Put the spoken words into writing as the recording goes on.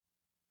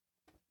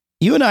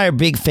You and I are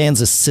big fans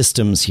of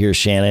systems here,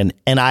 Shannon,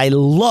 and I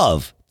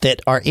love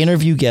that our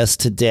interview guest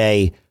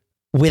today,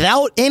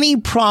 without any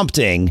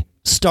prompting,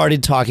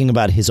 started talking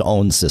about his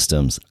own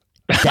systems.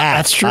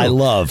 That's true. I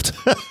loved.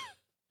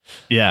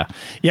 Yeah.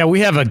 We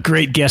have a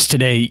great guest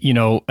today.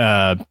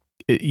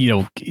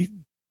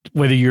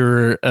 Whether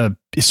you're a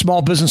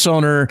small business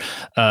owner,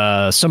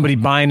 somebody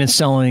buying and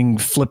selling,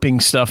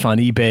 flipping stuff on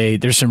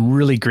eBay, there's some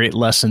really great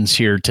lessons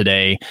here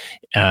today.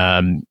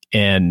 I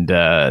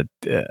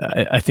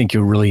think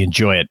you'll really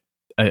enjoy it.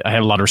 I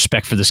have a lot of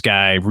respect for this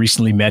guy. I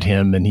recently met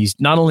him, and he's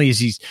not only has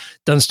he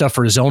done stuff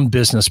for his own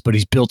business, but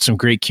he's built some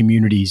great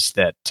communities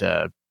that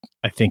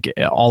I think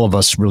all of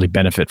us really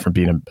benefit from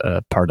being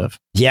a part of.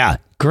 Yeah.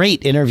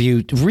 Great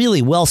interview.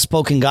 Really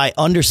well-spoken guy,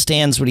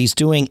 understands what he's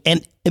doing.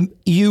 And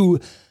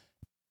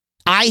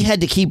I had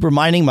to keep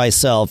reminding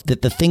myself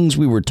that the things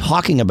we were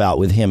talking about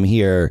with him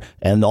here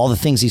and all the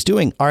things he's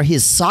doing are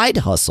his side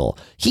hustle.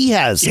 He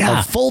has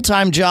a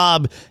full-time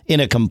job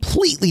in a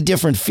completely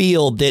different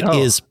field that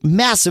is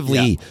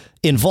massively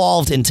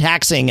involved in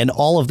taxing and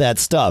all of that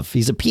stuff.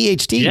 He's a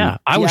PhD. Yeah,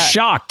 I was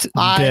shocked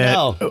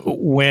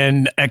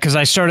because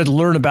I started to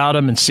learn about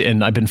him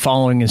and I've been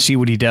following and see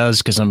what he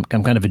does because I'm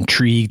kind of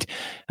intrigued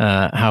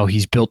how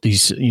he's built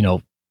these,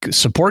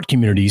 support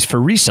communities for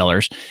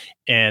resellers.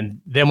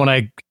 And then when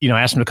I,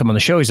 asked him to come on the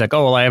show, he's like,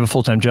 "Oh, well, I have a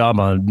full-time job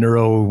on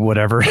neuro,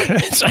 whatever."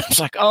 So I was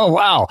like, "Oh,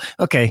 wow.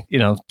 Okay."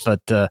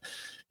 But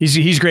he's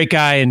a great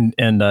guy and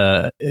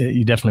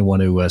you definitely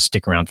want to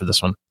stick around for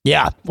this one.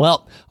 Yeah.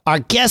 Well, our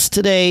guest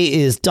today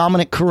is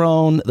Dominic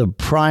Carone, the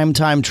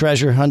primetime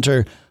treasure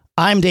hunter.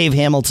 I'm Dave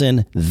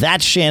Hamilton.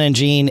 That's Shannon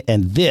Jean.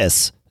 And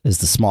this is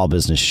the Small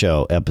Business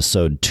Show,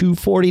 episode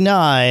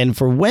 249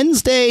 for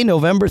Wednesday,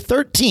 November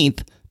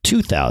 13th,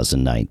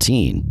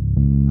 2019.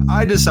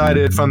 I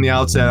decided from the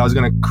outset I was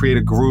going to create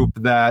a group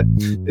that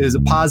is a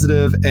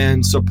positive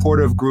and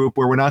supportive group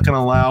where we're not going to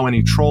allow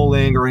any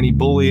trolling or any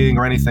bullying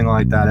or anything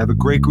like that. I have a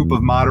great group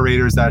of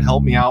moderators that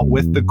help me out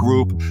with the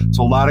group,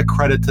 so a lot of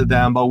credit to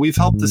them. But we've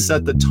helped to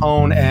set the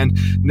tone, and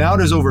now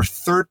there's over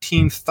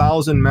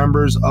 13,000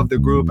 members of the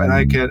group, and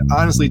I can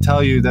honestly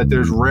tell you that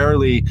there's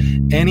rarely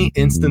any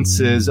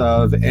instances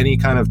of any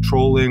kind of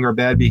trolling or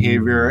bad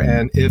behavior.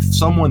 And if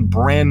someone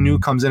brand new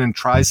comes in and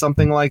tries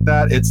something like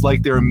that, it's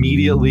like they're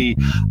immediately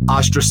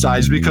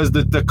ostracized because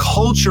the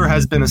culture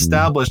has been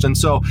established. And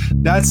so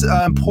that's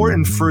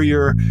important for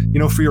your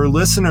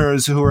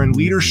listeners who are in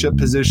leadership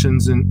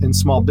positions in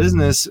small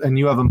business and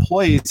you have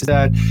employees,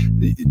 that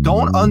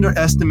don't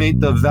underestimate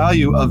the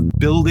value of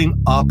building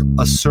up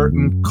a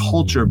certain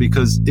culture,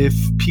 because if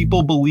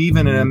people believe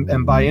in it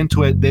and buy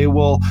into it, they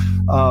will,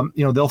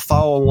 they'll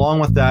follow along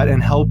with that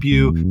and help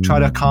you try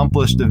to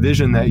accomplish the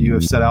vision that you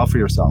have set out for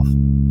yourself.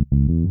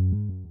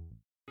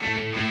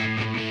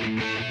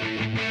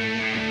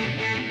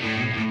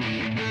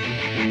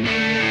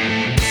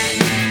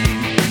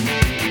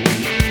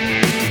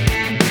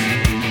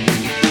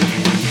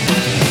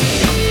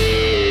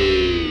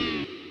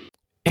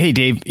 Hey,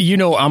 Dave,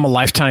 I'm a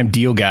lifetime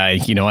deal guy.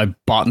 I've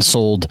bought and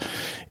sold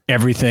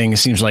everything. It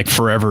seems like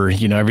forever,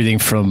 everything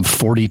from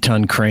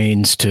 40-ton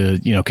cranes to,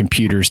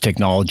 computers,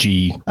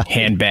 technology,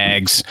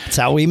 handbags. That's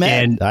how we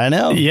met. And, I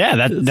know.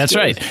 Yeah, that's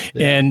right.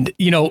 Yeah. And,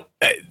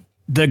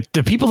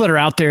 the people that are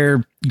out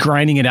there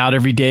grinding it out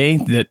every day,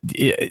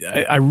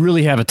 I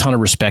really have a ton of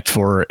respect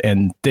for,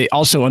 and they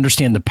also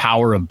understand the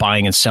power of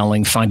buying and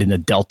selling, finding the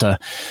delta.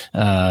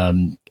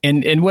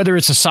 And whether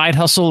it's a side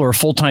hustle or a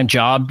full-time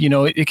job,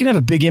 it can have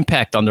a big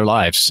impact on their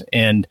lives.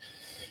 And,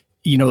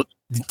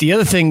 the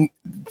other thing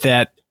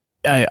that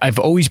I've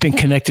always been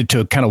connected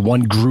to kind of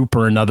one group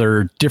or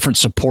another, different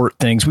support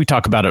things. We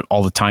talk about it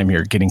all the time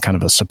here, getting kind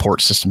of a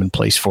support system in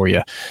place for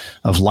you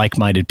of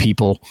like-minded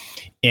people.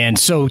 And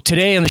so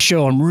today on the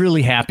show, I'm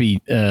really happy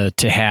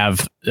to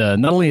have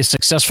not only a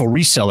successful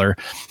reseller,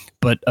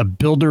 but a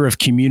builder of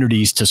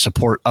communities to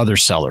support other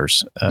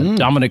sellers.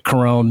 Dominic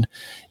Carone.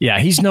 Yeah,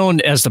 he's known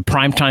as the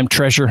primetime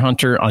treasure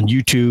hunter on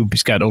YouTube.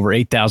 He's got over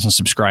 8,000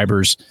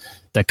 subscribers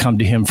that come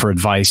to him for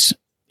advice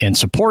and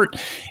support.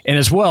 And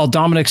as well,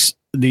 Dominic's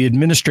the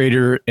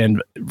administrator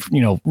and,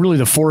 really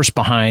the force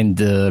behind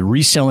the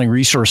Reselling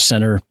Resource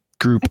Center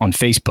group on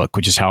Facebook,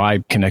 which is how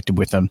I connected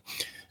with them.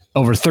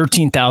 Over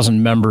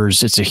 13,000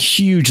 members. It's a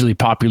hugely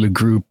popular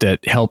group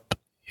that help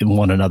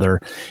one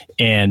another.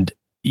 And,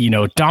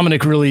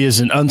 Dominic really is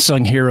an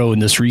unsung hero in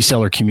this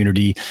reseller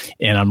community,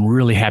 and I'm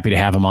really happy to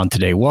have him on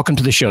today. Welcome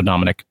to the show,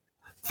 Dominic.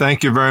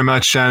 Thank you very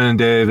much, Shannon and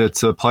Dave.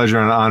 It's a pleasure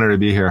and an honor to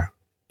be here.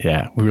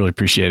 Yeah, we really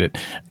appreciate it.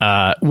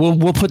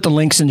 We'll put the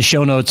links in the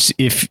show notes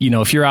if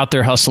you're out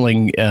there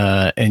hustling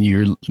and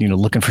you're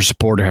looking for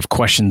support or have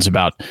questions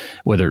about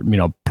whether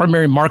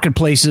primary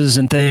marketplaces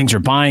and things or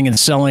buying and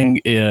selling.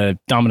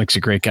 Dominic's a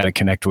great guy to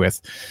connect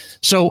with.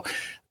 So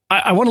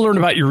I want to learn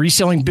about your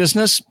reselling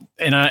business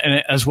and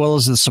as well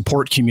as the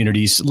support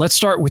communities. Let's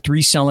start with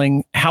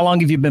reselling. How long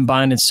have you been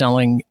buying and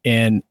selling,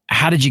 and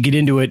how did you get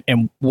into it?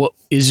 And what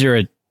is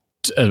there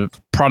a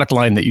product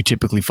line that you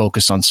typically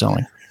focus on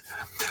selling?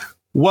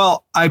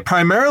 Well, I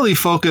primarily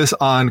focus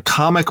on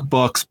comic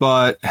books,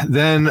 but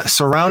then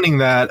surrounding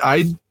that,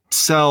 I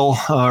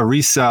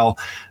resell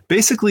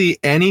basically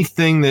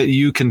anything that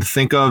you can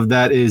think of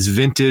that is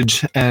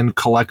vintage and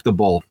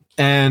collectible.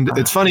 And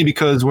it's funny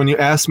because when you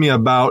ask me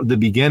about the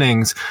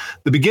beginnings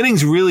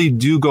really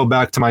do go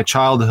back to my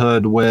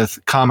childhood with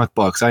comic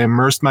books. I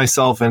immersed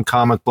myself in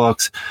comic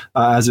books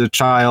as a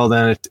child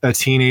and a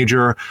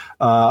teenager,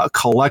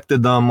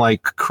 collected them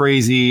like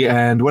crazy.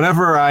 And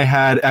whenever I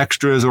had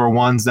extras or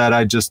ones that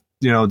I just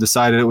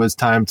decided it was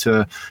time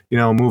to,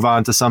 move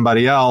on to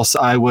somebody else,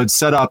 I would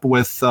set up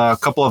with a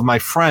couple of my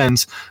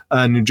friends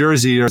in New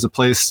Jersey. There's a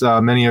place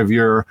many of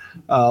your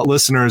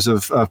listeners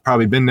have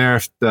probably been there.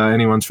 If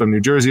anyone's from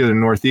New Jersey or the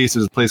Northeast,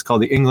 there's a place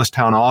called the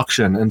Englishtown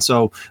Auction. And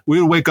so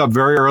we would wake up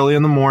very early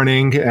in the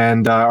morning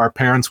and our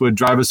parents would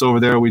drive us over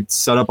there. We'd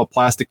set up a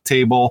plastic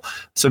table,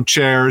 some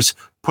chairs,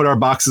 put our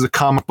boxes of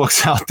comic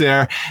books out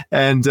there,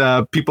 and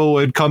people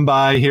would come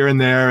by here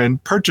and there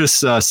and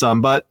purchase some.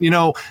 But,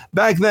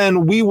 back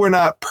then we were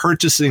not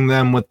purchasing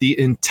them with the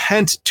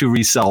intent to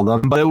resell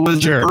them, but it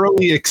was an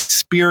early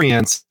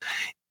experience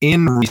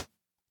in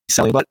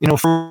reselling. But,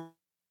 for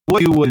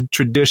what you would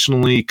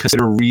traditionally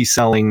consider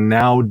reselling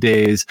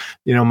nowadays,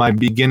 my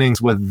beginnings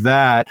with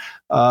that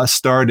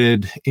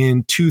started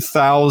in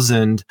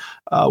 2000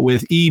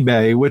 with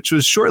eBay, which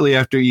was shortly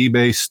after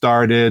eBay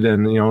started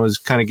and, was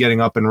kind of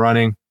getting up and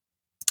running.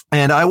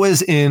 And I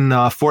was in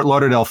Fort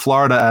Lauderdale,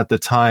 Florida at the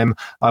time.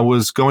 I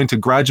was going to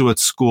graduate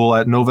school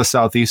at Nova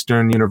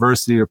Southeastern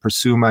University to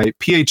pursue my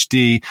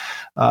PhD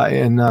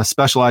in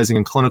specializing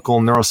in clinical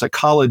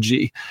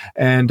neuropsychology.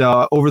 And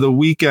over the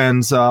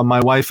weekends, my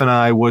wife and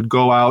I would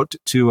go out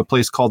to a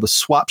place called the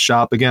Swap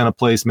Shop. Again, a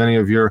place many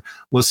of your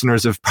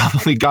listeners have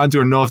probably gone to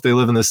or know if they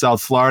live in the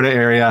South Florida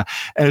area.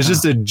 And it's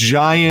just a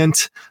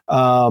giant,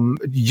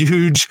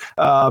 huge,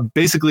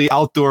 basically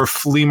outdoor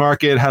flea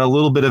market, had a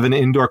little bit of an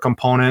indoor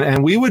component.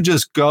 And we would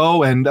just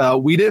go, and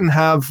we didn't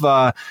have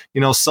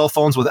cell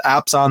phones with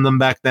apps on them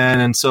back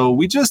then, and so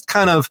we just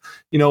kind of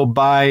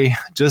by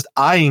just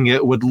eyeing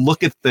it would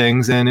look at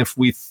things, and if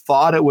we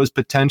thought it was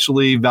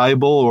potentially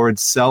valuable or it'd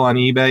sell on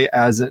eBay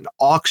as an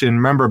auction.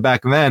 Remember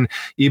back then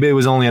eBay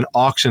was only an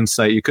auction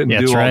site. You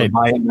couldn't do all the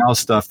buy it now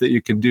stuff that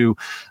you can do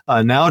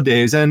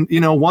nowadays. And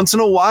once in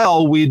a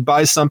while we'd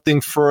buy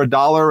something for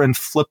 $1 and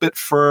flip it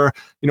for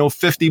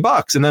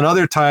 $50, and then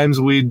other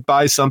times we'd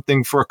buy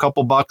something for a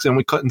couple bucks and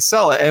we couldn't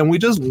sell it. And we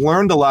just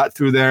learned a lot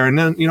through there. And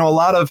then, a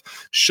lot of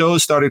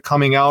shows started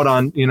coming out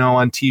on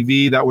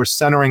TV that were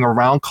centering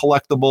around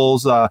collectibles,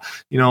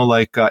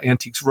 like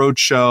Antiques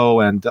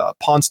Roadshow and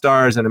Pawn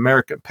Stars and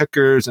American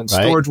Pickers and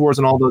Storage Wars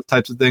and all those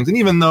types of things. And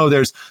even though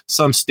there's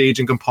some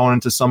staging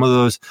component to some of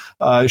those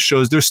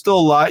shows, there's still a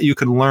lot you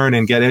can learn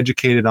and get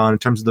educated on in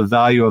terms of the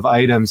value of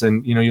items.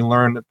 And, you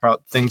learn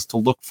about things to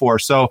look for.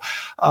 So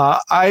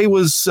I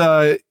was,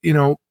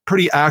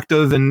 pretty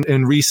active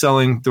in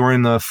reselling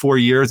during the 4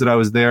 years that I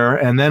was there.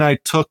 And then I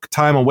took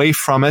time away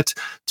from it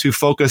to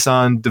focus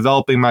on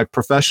developing my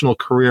professional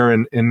career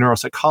in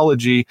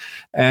neuropsychology.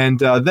 And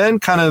then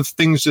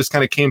things just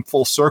came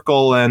full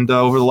circle. And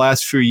over the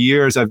last few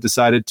years, I've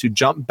decided to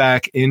jump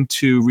back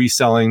into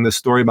reselling. The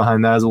story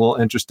behind that is a little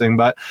interesting,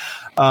 but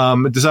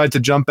I decided to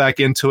jump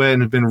back into it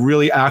and have been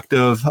really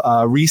active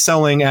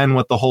reselling and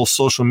with the whole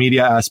social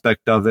media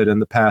aspect of it in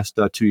the past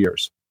 2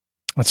 years.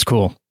 That's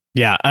cool.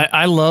 Yeah,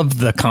 I love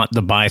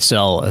the buy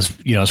sell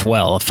as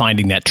well, of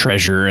finding that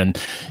treasure and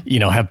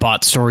have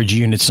bought storage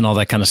units and all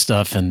that kind of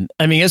stuff. And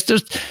I mean, it's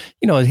just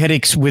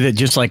headaches with it,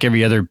 just like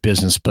every other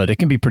business, but it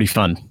can be pretty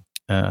fun.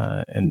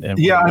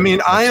 Yeah, I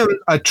mean, I am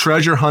a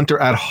treasure hunter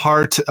at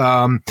heart.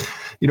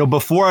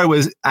 Before I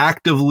was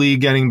actively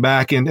getting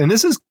back in, and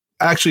this is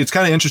actually, it's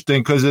kind of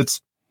interesting because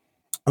it's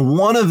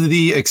one of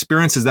the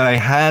experiences that I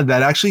had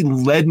that actually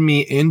led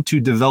me into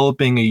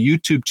developing a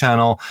YouTube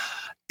channel.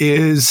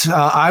 Is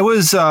I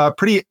was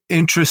pretty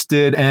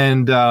interested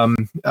and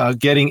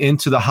getting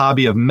into the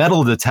hobby of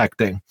metal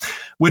detecting,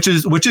 which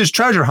is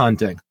treasure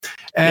hunting,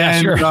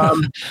 and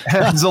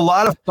it's a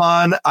lot of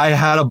fun. I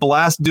had a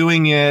blast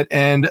doing it,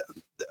 and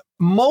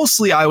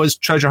mostly I was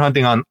treasure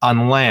hunting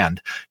on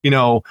land,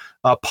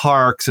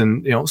 parks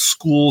and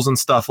schools and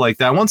stuff like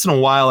that. Once in a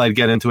while, I'd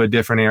get into a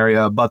different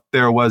area, but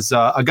there was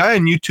a guy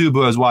on YouTube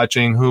who I was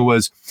watching who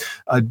was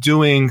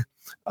doing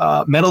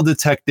metal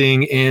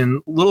detecting in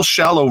little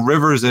shallow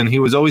rivers, and he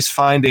was always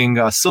finding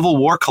Civil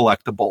War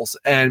collectibles.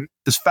 And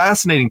it's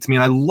fascinating to me,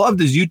 and I loved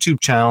his YouTube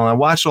channel, and I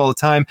watched it all the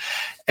time.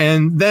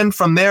 And then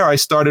from there, I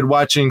started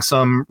watching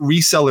some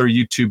reseller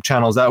YouTube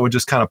channels that would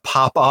just kind of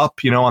pop up,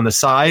 on the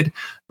side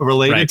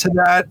related to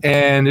that,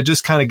 and it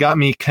just kind of got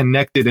me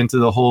connected into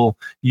the whole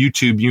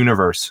YouTube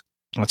universe.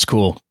 That's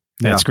cool.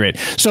 That's great.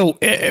 So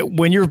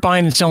when you're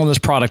buying and selling this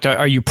product,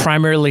 are you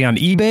primarily on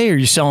eBay, or are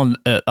you selling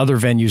other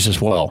venues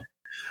as well?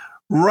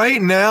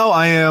 Right now,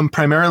 I am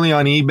primarily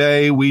on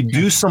eBay. We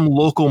do some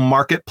local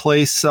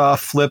marketplace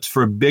flips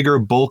for bigger,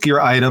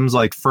 bulkier items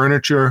like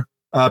furniture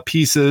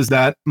pieces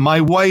that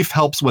my wife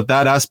helps with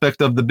that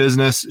aspect of the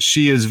business.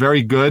 She is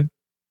very good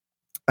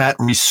at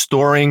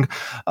restoring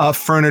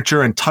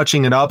furniture and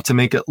touching it up to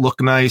make it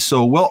look nice.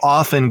 So we'll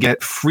often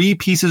get free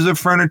pieces of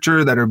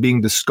furniture that are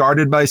being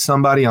discarded by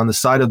somebody on the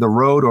side of the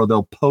road, or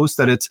they'll post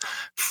that it's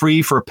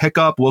free for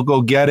pickup. We'll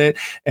go get it.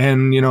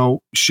 And,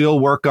 she'll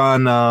work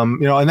on,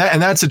 in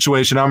that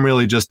situation, I'm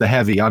really just the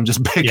heavy. I'm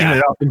just picking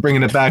it up and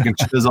bringing it back, and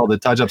she does all the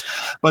touch ups.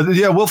 But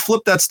yeah, we'll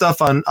flip that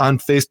stuff on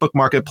Facebook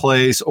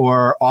Marketplace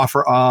or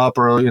OfferUp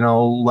or,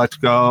 Let's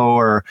Go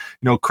or,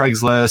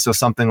 Craigslist or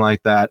something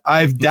like that.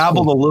 I've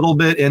dabbled a little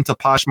bit into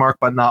Poshmark,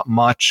 but not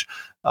much.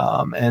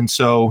 And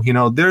so,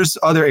 there's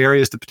other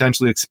areas to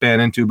potentially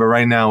expand into, but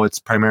right now it's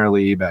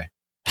primarily eBay.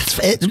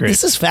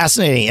 This is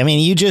fascinating. I mean,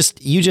 you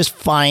just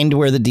find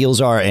where the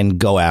deals are and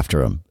go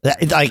after them.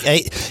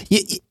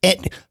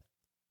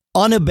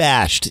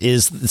 Unabashed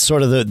is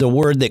sort of the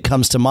word that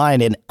comes to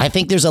mind. And I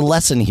think there's a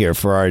lesson here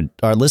for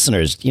our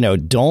listeners.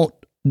 Don't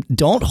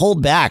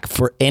hold back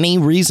for any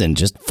reason.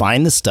 Just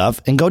find the stuff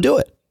and go do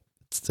it.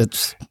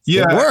 It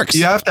works.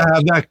 You have to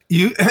have that.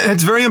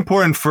 It's very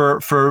important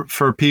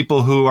for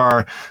people who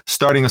are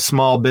starting a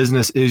small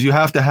business is you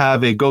have to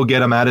have a go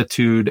get 'em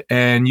attitude,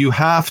 and you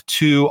have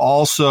to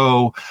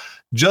also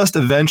just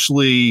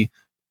eventually,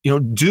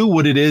 do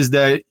what it is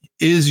that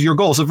is your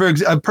goal. So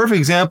a perfect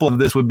example of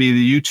this would be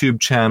the YouTube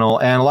channel.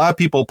 And a lot of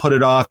people put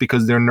it off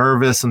because they're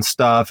nervous and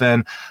stuff.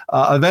 And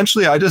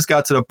eventually I just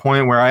got to the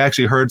point where I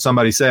actually heard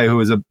somebody say, who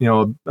was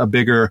a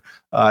bigger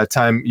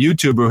time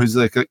YouTuber, who's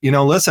like,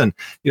 listen,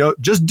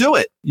 just do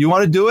it. You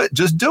want to do it?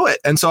 Just do it.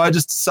 And so I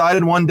just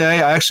decided one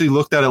day, I actually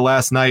looked at it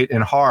last night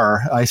in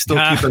horror. I still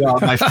keep it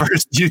out. My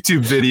first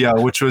YouTube video,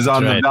 which was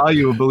on the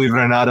value, believe it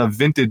or not, of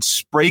vintage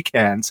spray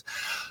cans.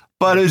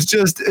 But it's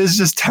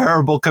just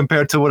terrible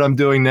compared to what I'm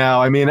doing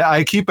now. I mean,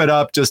 I keep it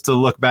up just to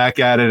look back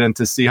at it and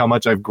to see how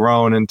much I've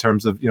grown in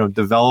terms of,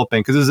 developing,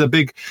 because it's a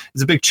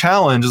big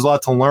challenge. There's a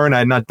lot to learn. I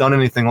had not done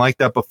anything like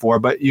that before,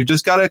 but you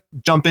just got to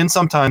jump in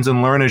sometimes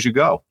and learn as you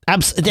go.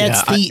 That's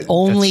the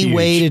only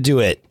way to do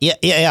it.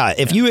 Yeah.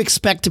 If you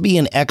expect to be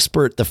an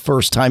expert the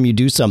first time you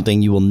do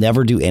something, you will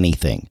never do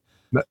anything.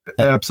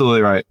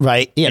 Absolutely right.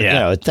 Right.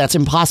 Yeah. That's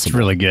impossible. It's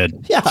really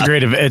good. Yeah. It's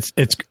great.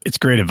 It's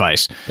great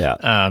advice.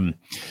 Yeah.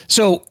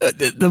 So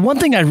the one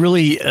thing I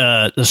really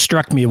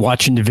struck me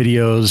watching the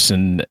videos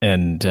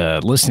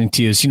and listening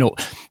to you is,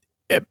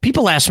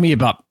 people ask me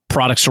about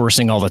product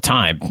sourcing all the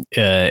time.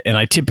 And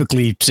I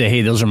typically say,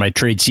 hey, those are my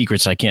trade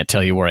secrets. I can't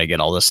tell you where I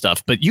get all this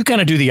stuff, but you kind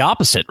of do the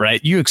opposite,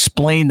 right? You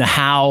explain the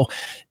how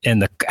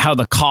and how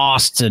the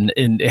costs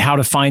and how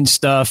to find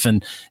stuff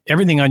and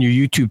everything on your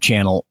YouTube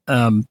channel.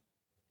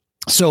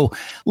 So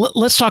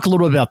let's talk a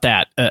little bit about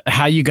that.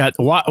 How you got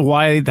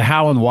why the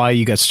how and why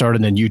you got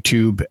started on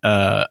YouTube.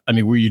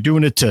 Were you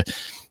doing it to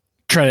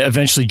try to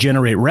eventually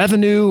generate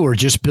revenue, or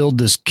just build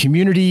this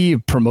community,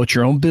 promote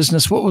your own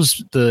business? What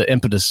was the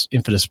impetus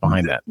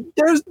behind that?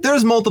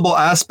 There's multiple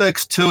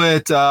aspects to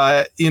it.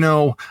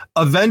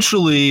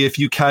 Eventually, if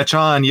you catch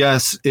on,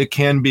 yes, it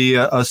can be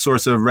a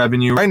source of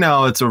revenue. Right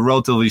now, it's a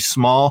relatively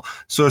small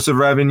source of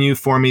revenue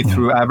for me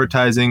through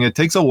advertising. It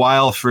takes a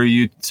while for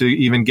you to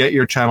even get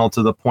your channel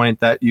to the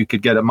point that you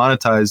could get it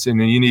monetized.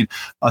 You need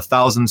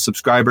 1,000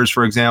 subscribers,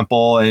 for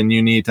example, and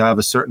you need to have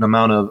a certain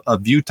amount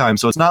of view time.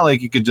 So it's not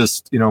like you could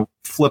just,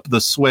 flip the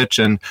switch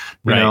and,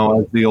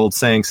 as the old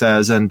saying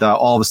says, and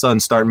all of a sudden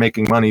start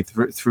making money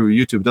through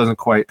YouTube. It doesn't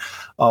quite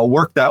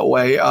work that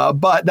way.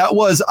 But that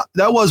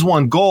was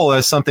one goal,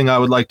 as something I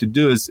would like to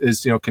do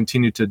is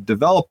continue to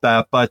develop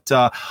that. But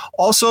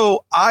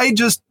also, I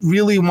just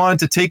really wanted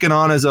to take it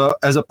on as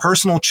a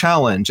personal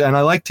challenge. And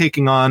I like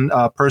taking on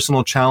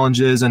personal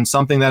challenges and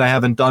something that I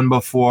haven't done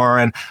before.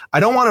 And I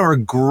don't want to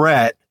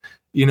regret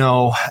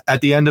at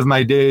the end of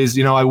my days,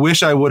 I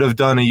wish I would have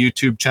done a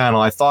YouTube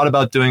channel. I thought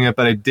about doing it,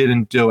 but I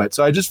didn't do it.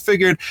 So I just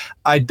figured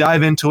I'd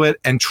dive into it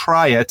and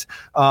try it.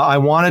 I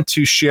wanted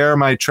to share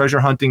my treasure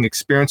hunting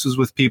experiences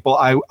with people.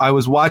 I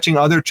was watching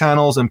other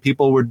channels and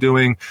people were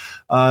doing,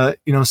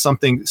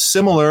 something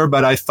similar,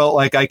 but I felt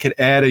like I could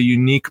add a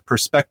unique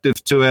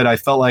perspective to it. I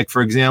felt like,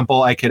 for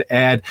example, I could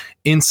add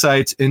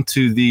insights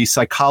into the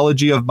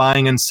psychology of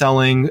buying and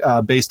selling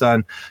based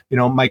on,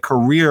 my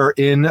career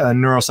in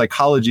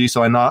neuropsychology.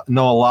 So I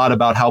know a lot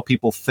about how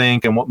people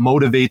think and what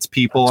motivates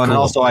people. That's and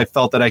cool. Also, I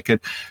felt that I could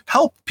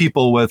help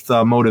people with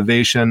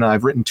motivation.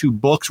 I've written 2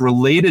 books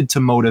related to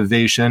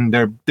motivation.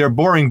 They're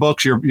boring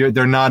books.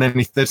 They're not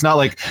any. It's not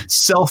like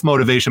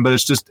self-motivation, but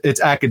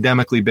it's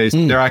academically based.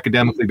 They're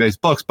academically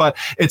based books, but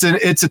it's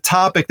a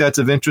topic that's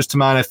of interest to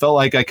mine. I felt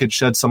like I could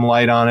shed some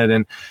light on it,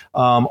 and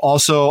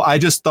also I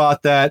just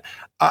thought that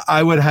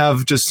I would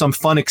have just some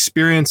fun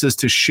experiences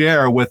to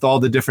share with all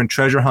the different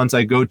treasure hunts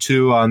I go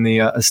to, on the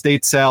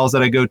estate sales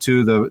that I go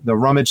to, the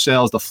rummage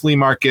sales, the flea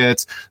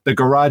markets, the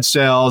garage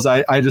sales.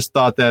 I just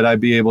thought that I'd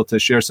be able to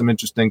share some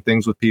interesting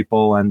things with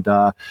people and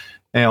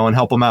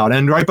help them out.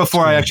 And right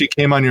before I actually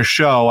came on your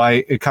show,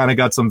 I kind of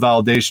got some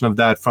validation of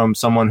that from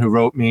someone who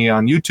wrote me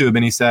on YouTube,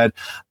 and he said,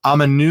 "I'm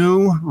a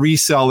new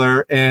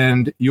reseller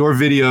and your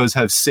videos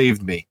have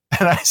saved me."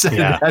 And I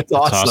said, that's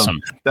awesome.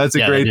 That's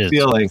a great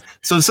feeling.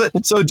 So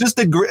just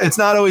it's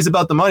not always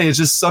about the money. It's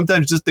just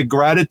sometimes just the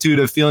gratitude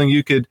of feeling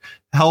you could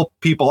help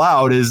people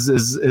out is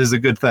a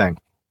good thing.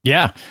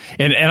 Yeah.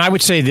 And I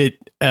would say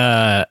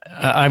that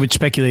I would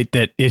speculate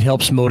that it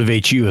helps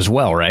motivate you as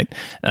well, right?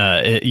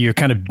 You're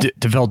kind of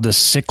developed this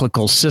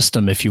cyclical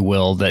system, if you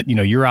will, that,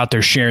 you're out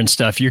there sharing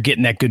stuff, you're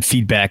getting that good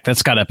feedback.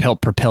 That's got to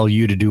help propel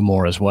you to do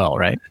more as well,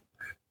 right?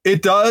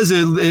 It does.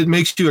 It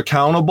makes you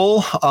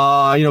accountable,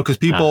 because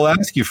people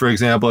ask you, for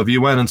example, if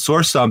you went and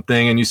sourced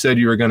something and you said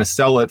you were going to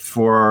sell it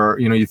for,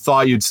 you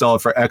thought you'd sell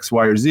it for X,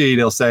 Y, or Z,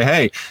 they'll say,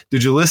 hey,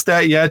 did you list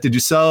that yet? Did you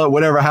sell it?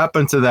 Whatever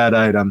happened to that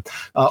item?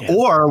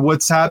 Or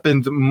what's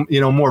happened,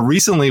 more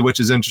recently,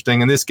 which is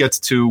interesting, and this gets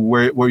to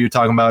where you're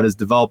talking about is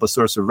develop a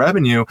source of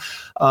revenue.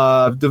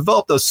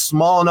 Developed a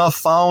small enough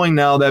following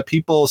now that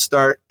people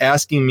start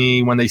asking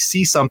me when they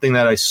see something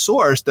that I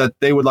sourced that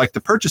they would like to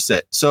purchase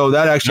it. So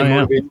that actually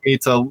motivates me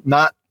to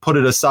not put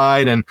it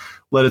aside and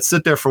let it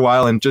sit there for a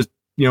while and just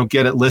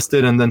get it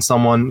listed, and then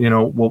someone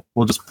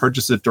will just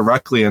purchase it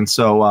directly. And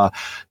so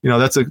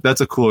that's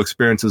a cool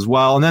experience as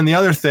well. And then the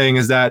other thing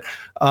is that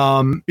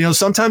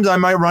sometimes I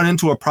might run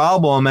into a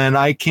problem and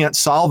I can't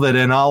solve it,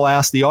 and I'll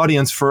ask the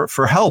audience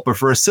for help or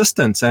for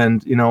assistance.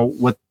 And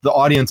with the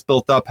audience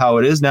built up how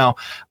it is now,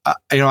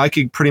 I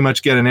could pretty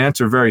much get an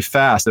answer very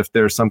fast if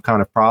there's some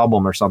kind of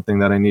problem or something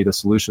that I need a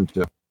solution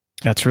to.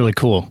 That's really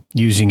cool.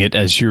 Using it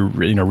as your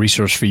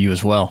resource for you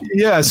as well.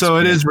 Yeah, that's so cool.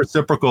 It is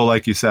reciprocal,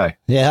 like you say.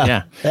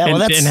 Yeah.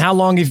 Well, and how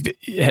long have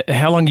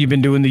you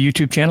been doing the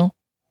YouTube channel?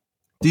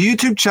 The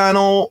YouTube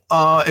channel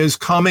is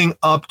coming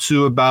up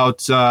to about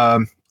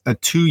 2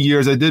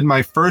 years. I did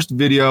my first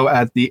video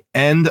at the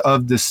end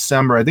of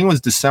December. I think it was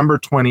December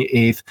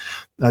 28th,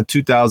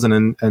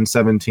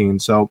 2017.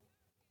 So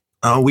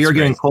we are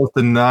getting close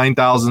to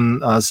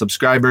 9,000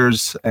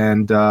 subscribers,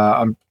 and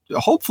I'm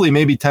hopefully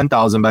maybe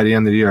 10,000 by the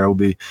end of the year. It will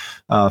be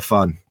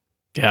fun.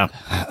 Yeah,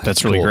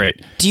 that's really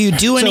great. Do you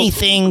do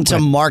anything to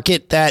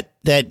market that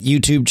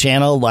YouTube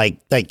channel?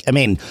 Like, I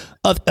mean,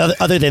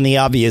 other than the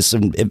obvious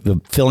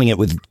and filling it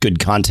with good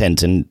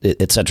content and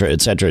et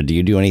cetera, do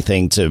you do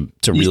anything to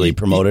really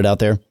promote it out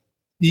there?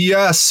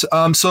 Yes.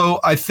 So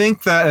I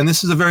think that, and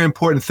this is a very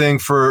important thing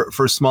for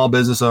small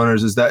business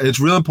owners, is that it's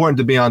really important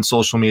to be on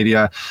social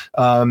media.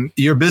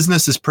 Your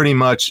business is pretty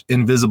much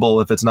invisible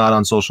if it's not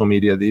on social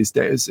media these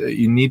days.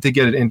 You need to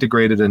get it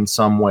integrated in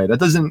some way. That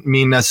doesn't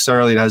mean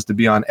necessarily it has to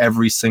be on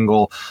every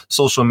single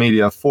social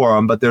media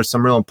forum, but there's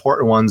some real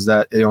important ones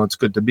that, it's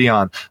good to be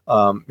on.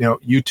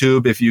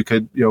 YouTube, if you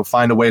could,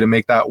 find a way to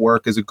make that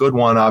work, is a good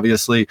one.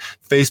 Obviously,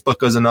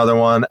 Facebook is another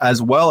one,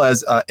 as well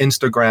as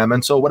Instagram.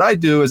 And so what I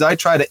do is I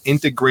try to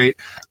integrate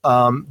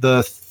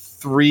the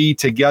three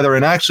together,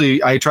 and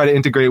actually I try to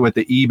integrate with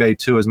the eBay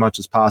too as much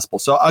as possible.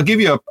 So I'll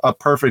give you a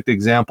perfect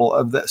example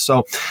of this.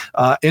 So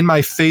in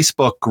my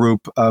Facebook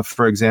group,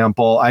 for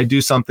example, I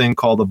do something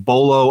called the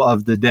BOLO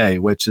of the day,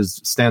 which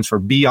stands for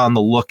Be on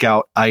the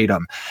Lookout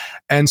item.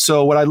 And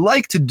so what I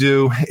like to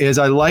do is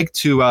I like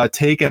to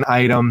take an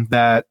item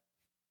that,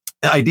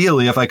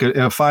 ideally, if I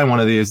could find one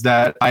of these,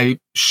 that I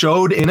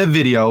showed in a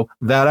video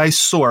that I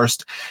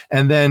sourced,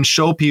 and then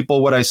show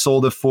people what I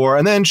sold it for,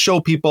 and then show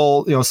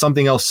people,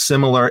 something else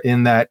similar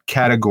in that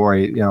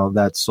category,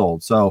 that's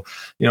sold. So,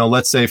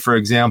 let's say, for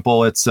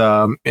example, it's,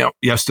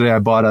 yesterday I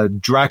bought a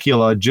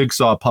Dracula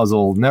jigsaw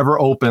puzzle, never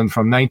opened,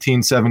 from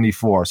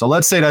 1974. So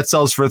let's say that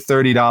sells for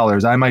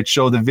 $30. I might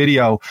show the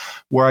video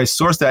where I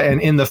sourced that.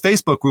 And in the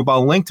Facebook group,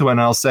 I'll link to it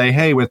and I'll say,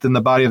 hey, within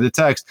the body of the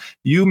text,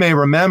 you may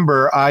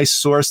remember I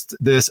sourced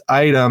this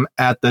item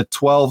at the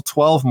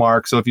 12/12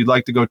 mark. So if you'd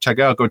like to go check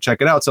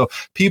it out. So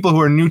people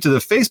who are new to the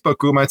Facebook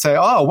group might say,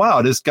 oh,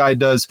 wow, this guy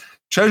does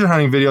treasure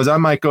hunting videos. I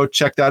might go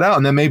check that out.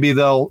 And then maybe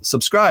they'll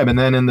subscribe. And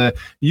then in the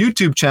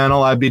YouTube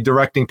channel, I'd be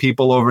directing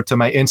people over to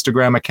my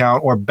Instagram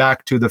account or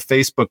back to the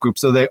Facebook group.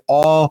 So they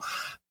all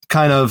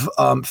kind of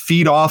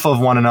feed off of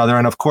one another.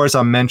 And of course,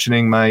 I'm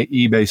mentioning my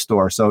eBay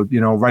store. So,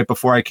 right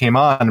before I came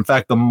on, in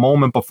fact, the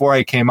moment before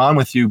I came on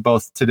with you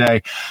both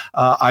today,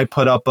 I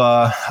put up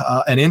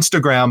an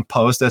Instagram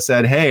post that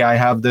said, hey, I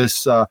have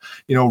this,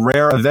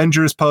 rare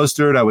Avengers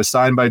poster that was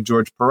signed by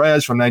George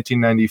Perez from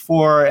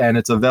 1994, and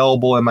it's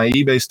available in my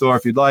eBay store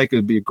if you'd like.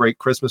 It'd be a great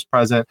Christmas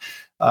present.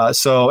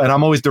 And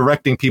I'm always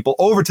directing people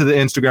over to the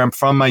Instagram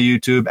from my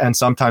YouTube and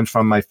sometimes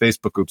from my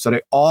Facebook group. So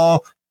they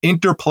all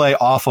interplay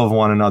off of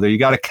one another. You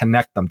got to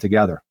connect them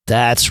together.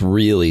 That's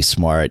really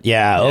smart.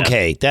 Yeah.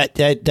 Okay.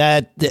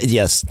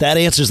 Yes, that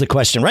answers the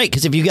question, right?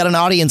 Because if you got an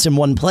audience in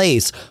one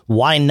place,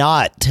 why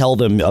not tell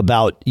them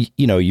about,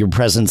 your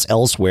presence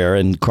elsewhere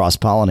and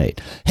cross-pollinate?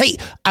 Hey,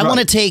 I want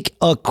to take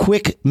a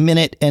quick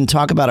minute and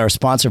talk about our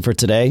sponsor for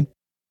today.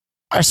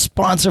 Our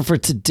sponsor for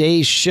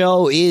today's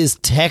show is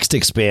Text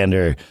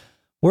Expander.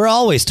 We're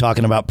always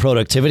talking about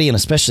productivity, and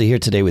especially here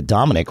today with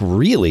Dominic,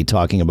 really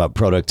talking about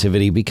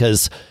productivity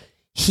because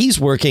he's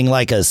working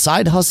like a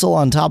side hustle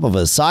on top of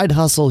a side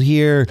hustle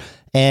here,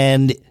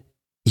 and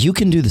you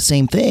can do the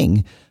same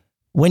thing.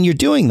 When you're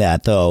doing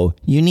that, though,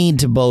 you need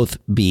to both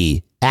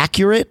be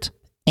accurate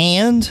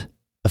and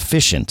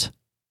efficient.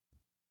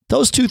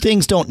 Those two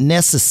things don't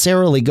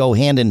necessarily go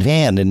hand in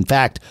hand. In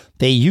fact,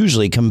 they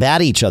usually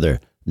combat each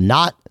other.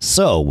 Not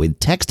so with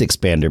Text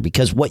Expander,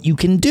 because what you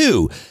can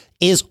do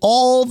is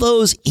all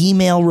those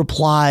email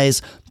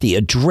replies, the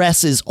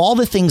addresses, all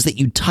the things that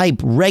you type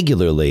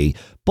regularly,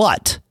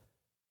 but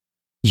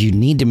you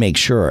need to make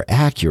sure are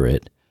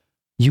accurate.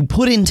 You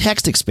put in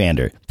Text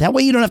Expander. That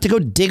way you don't have to go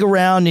dig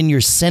around in your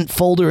sent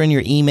folder in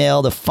your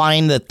email to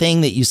find the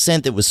thing that you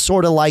sent that was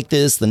sort of like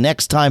this the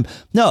next time.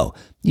 No,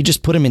 you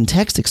just put them in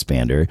Text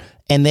Expander.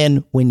 And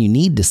then when you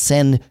need to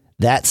send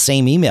that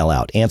same email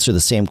out, answer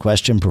the same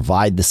question,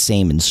 provide the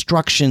same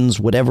instructions,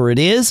 whatever it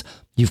is,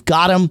 you've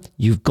got them,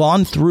 you've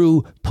gone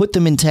through, put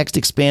them in Text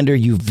Expander,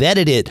 you've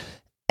vetted it,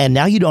 and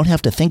now you don't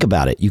have to think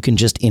about it. You can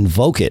just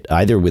invoke it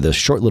either with a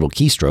short little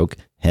keystroke,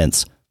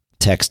 hence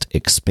Text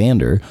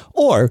Expander,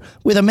 or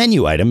with a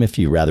menu item if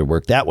you rather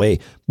work that way.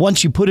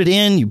 Once you put it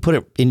in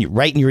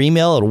right in your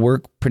email, it'll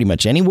work pretty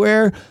much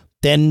anywhere.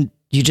 Then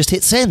you just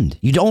hit send.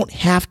 You don't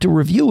have to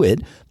review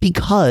it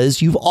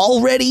because you've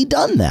already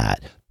done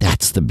that.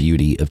 That's the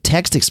beauty of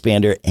Text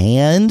Expander.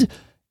 And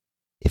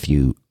if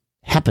you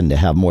happen to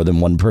have more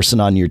than one person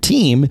on your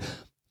team,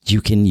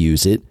 you can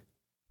use it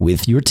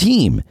with your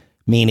team,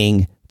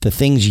 meaning the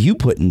things you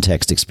put in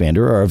Text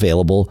Expander are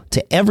available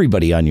to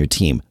everybody on your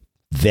team,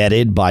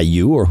 vetted by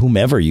you or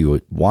whomever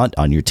you want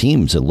on your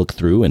team to look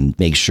through and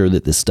make sure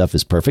that this stuff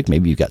is perfect.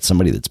 Maybe you've got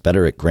somebody that's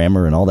better at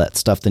grammar and all that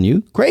stuff than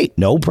you. Great,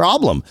 no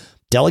problem.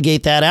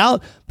 Delegate that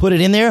out, put it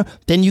in there,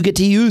 then you get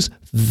to use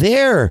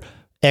their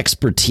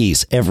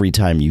expertise every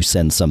time you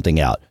send something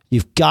out.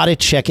 You've got to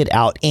check it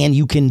out, and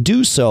you can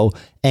do so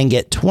and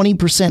get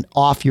 20%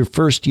 off your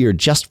first year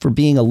just for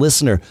being a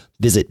listener.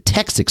 Visit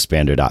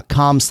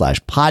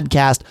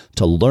textexpander.com/podcast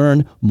to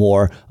learn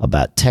more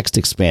about Text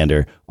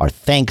Expander. Our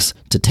thanks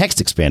to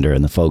Text Expander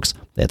and the folks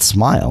at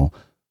Smile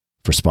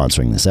for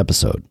sponsoring this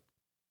episode.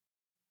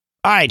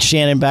 All right,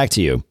 Shannon, back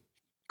to you.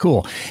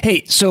 Cool.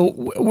 Hey, so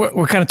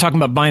we're kind of talking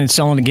about buying and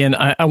selling again.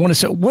 I want to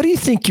say, what do you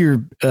think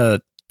you're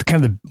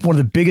kind of one of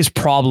the biggest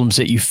problems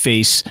that you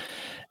face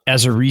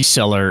as a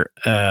reseller?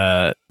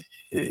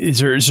 Is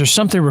there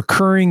something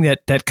recurring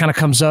that kind of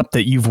comes up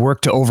that you've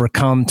worked to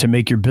overcome to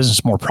make your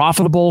business more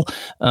profitable?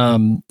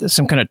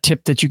 Some kind of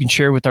tip that you can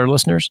share with our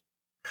listeners?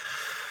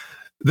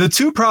 The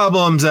two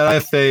problems that I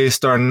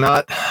faced are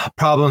not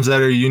problems that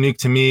are unique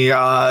to me.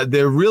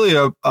 They're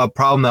really a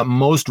problem that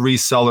most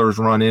resellers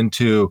run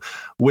into,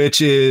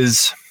 which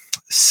is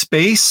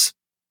space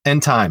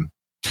and time.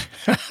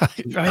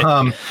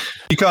 Right.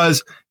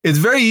 Because it's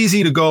very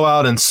easy to go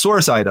out and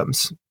source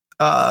items.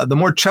 The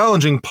more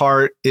challenging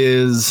part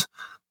is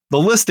the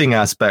listing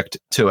aspect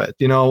to it.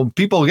 You know,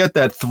 people get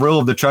that thrill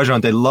of the treasure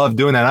hunt. They love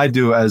doing that. I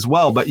do as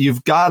well, but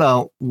you've got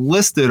to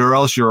list it or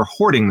else you're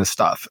hoarding the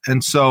stuff.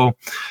 And so,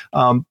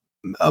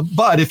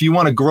 but if you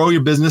want to grow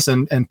your business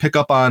and pick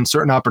up on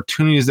certain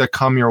opportunities that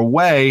come your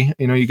way,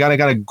 you know, you got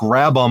to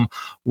grab them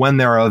when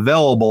they're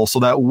available. So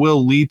that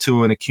will lead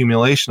to an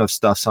accumulation of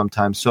stuff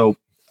sometimes. So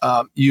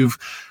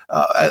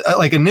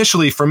like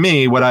initially for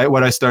me, what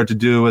I started to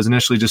do was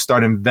initially just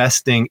start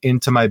investing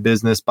into my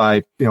business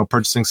by,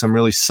 purchasing some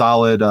really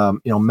solid,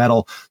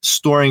 metal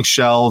storing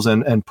shelves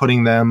and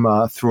putting them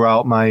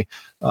throughout my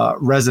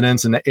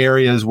residence in the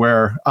areas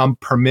where I'm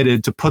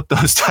permitted to put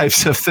those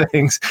types of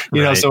things,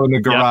 Right. So in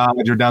the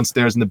garage or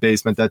downstairs in the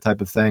basement, that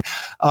type of thing.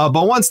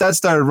 But once that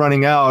started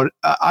running out,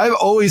 I've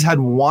always had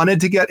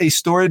wanted to get a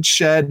storage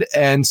shed.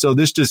 And so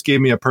this just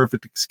gave me a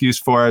perfect excuse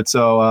for it.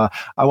 So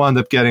I wound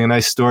up getting a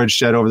nice storage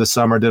shed over the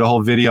summer, did a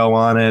whole video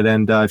on it,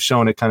 and I've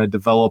shown it kind of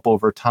develop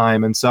over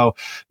time. And so,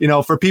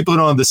 for people who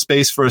don't have the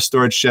space for a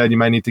storage shed, you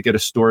might need to get a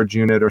storage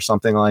unit or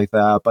something like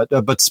that.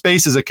 But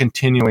space is a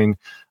continuing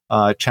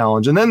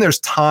challenge. And then there's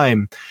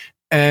time.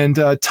 And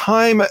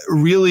time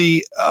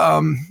really,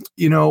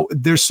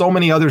 there's so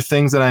many other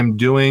things that I'm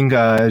doing.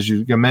 As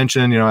you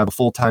mentioned, I have a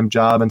full-time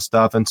job and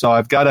stuff. And so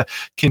I've got to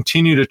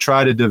continue to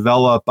try to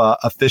develop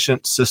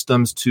efficient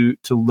systems to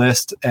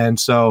list. And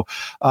so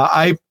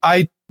I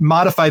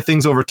modify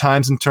things over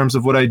times in terms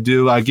of what I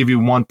do. I'll give you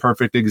one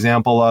perfect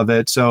example of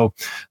it. So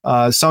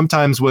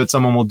sometimes what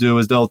someone will do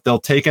is they'll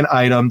take an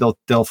item,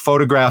 they'll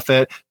photograph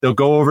it, they'll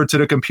go over to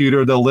the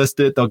computer, they'll list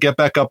it, they'll get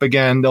back up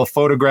again, they'll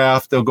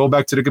photograph, they'll go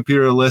back to the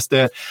computer to list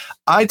it.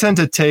 I tend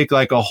to take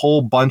like a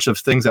whole bunch of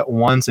things at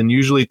once, and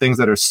usually things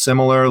that are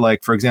similar,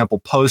 like for example,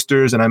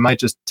 posters, and I might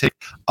just take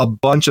a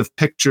bunch of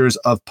pictures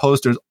of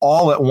posters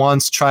all at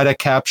once, try to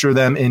capture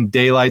them in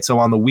daylight. So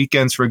on the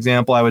weekends, for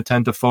example, I would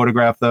tend to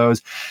photograph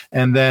those.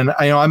 And then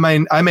I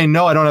may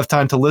know I don't have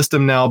time to list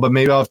them now, but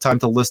maybe I'll have time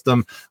to list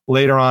them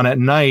later on at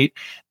night.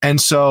 And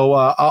so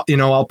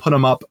I'll put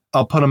them up.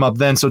 I'll put them up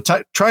then. So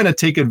trying to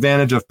take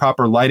advantage of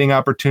proper lighting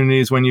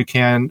opportunities when you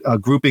can,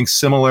 grouping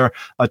similar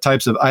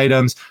types of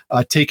items,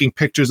 taking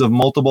pictures of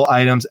multiple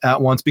items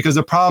at once. Because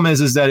the problem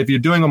is that if you're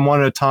doing them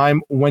one at a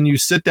time, when you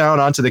sit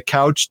down onto the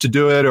couch to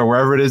do it or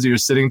wherever it is that you're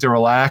sitting to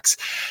relax,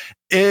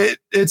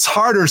 it's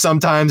harder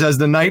sometimes as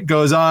the night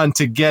goes on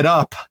to get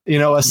up,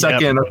 a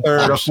second, a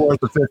third, a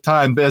fourth, a fifth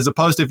time. But as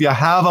opposed to if you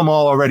have them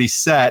all already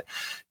set,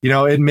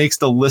 it makes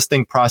the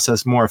listing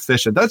process more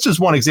efficient. That's just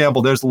one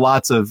example. There's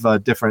lots of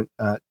different,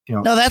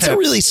 No, that's tips. a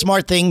really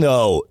smart thing,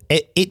 though.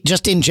 It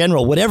just in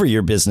general, whatever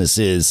your business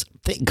is,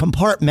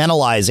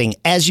 compartmentalizing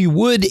as you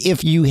would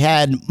if you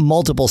had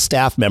multiple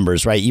staff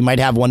members, right? You might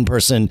have one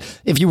person,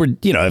 if you were,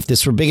 if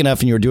this were big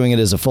enough and you were doing it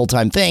as a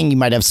full-time thing, you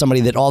might have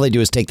somebody that all they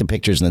do is take the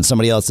pictures and then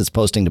somebody else that's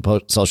posting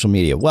to social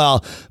media.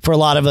 Well, for a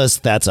lot of us,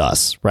 that's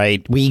us,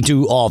 right? We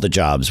do all the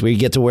jobs. We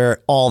get to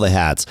wear all the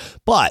hats,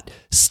 but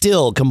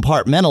still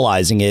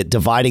compartmentalizing it,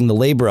 dividing the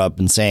labor up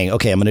and saying,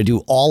 okay, I'm going to do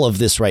all of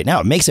this right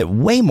now. It makes it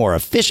way more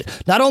efficient.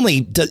 Not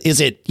only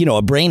is it,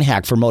 a brain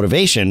hack for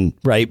motivation,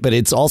 right? But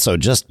it's also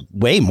just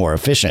way more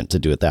efficient to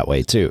do it that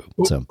way too.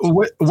 So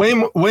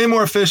way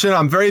more efficient.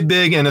 I'm very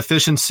big in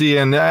efficiency.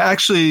 And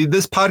actually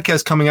this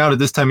podcast coming out at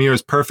this time of year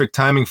is perfect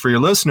timing for your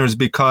listeners,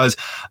 because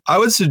I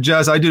would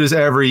suggest, I do this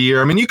every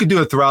year. I mean, you could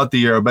do it throughout the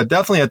year, but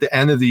definitely at the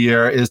end of the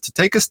year is to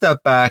take a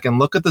step back and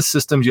look at the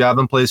systems you have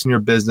in place in your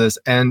business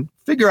and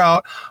figure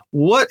out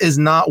what is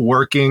not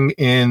working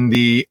in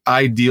the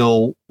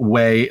ideal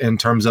way in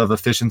terms of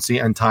efficiency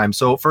and time.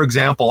 So, for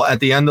example, at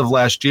the end of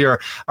last year,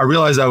 I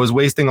realized I was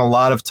wasting a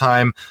lot of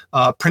time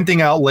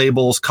printing out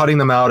labels, cutting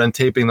them out, and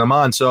taping them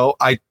on. So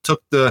I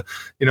took the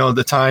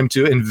time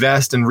to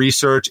invest and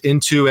research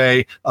into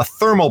a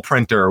thermal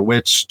printer,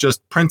 which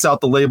just prints out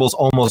the labels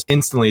almost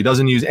instantly. It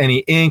doesn't use any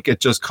ink. It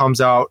just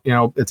comes out,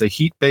 it's a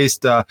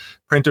heat-based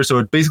printer. So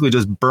it basically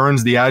just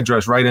burns the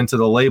address right into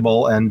the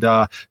label and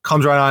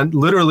comes right on.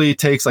 Literally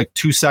takes like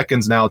 2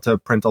 seconds now to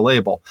print a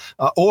label.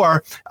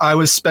 Or I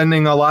was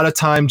spending a lot of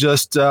time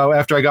just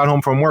after I got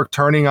home from work,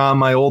 turning on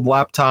my old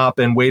laptop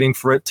and waiting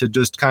for it to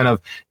just kind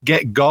of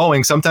get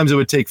going. Sometimes it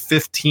would take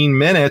 15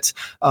 minutes.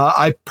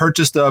 I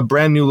purchased a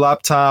brand new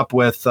laptop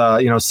with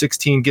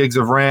 16 gigs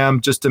of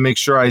RAM just to make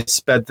sure I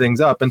sped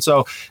things up. And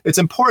so it's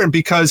important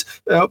because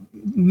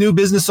new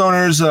business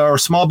owners or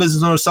small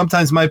business owners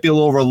sometimes might be a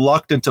little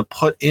reluctant to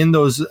put in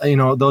those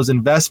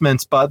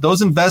investments, but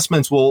those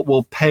investments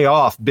will pay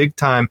off big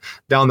time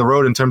down the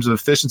road in terms of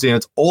efficiency. And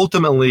it's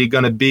ultimately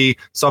going to be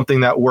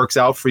something that works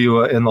out for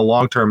you in the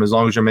long term, as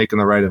long as you're making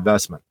the right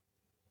investment.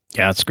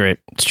 Yeah, that's great.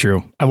 It's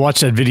true. I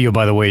watched that video,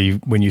 by the way,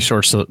 when you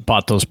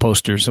bought those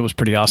posters. It was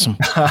pretty awesome.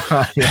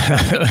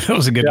 That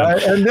was a good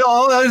one.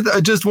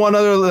 And just one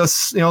other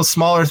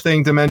smaller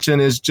thing to mention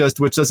is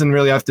just, which doesn't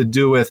really have to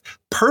do with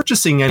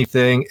purchasing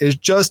anything, is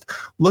just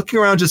looking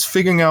around, just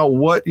figuring out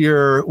what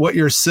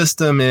your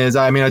system is.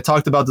 I mean, I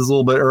talked about this a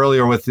little bit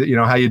earlier with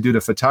how you do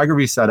the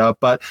photography setup,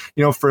 but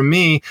for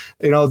me,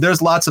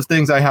 there's lots of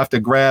things I have to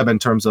grab in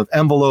terms of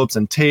envelopes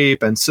and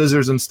tape and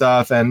scissors and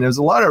stuff. And there's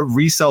a lot of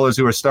resellers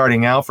who are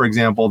starting out, for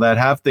example, that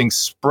have things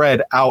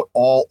spread out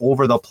all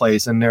over the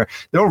place, and they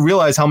don't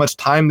realize how much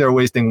time they're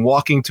wasting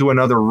walking to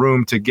another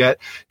room to get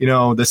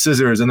the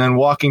scissors, and then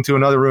walking to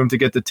another room to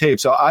get the tape.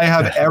 So I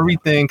have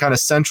everything kind of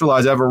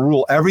centralized. I have a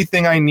rule: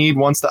 everything I need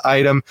once the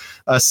item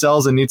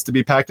sells and needs to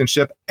be packed and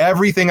shipped,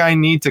 everything I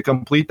need to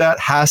complete that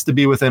has to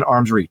be within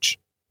arm's reach.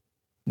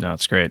 No,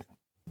 that's great.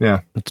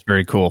 Yeah, that's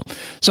very cool.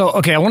 So,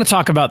 okay, I want to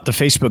talk about the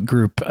Facebook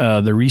group,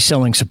 the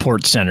Reselling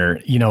Support Center.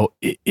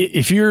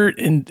 If you're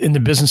in the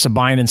business of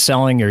buying and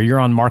selling, or you're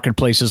on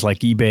marketplaces like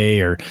eBay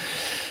or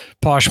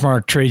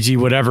Poshmark, Tradesy,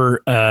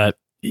 whatever, I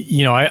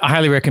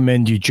highly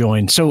recommend you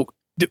join. So,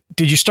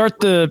 did you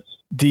start the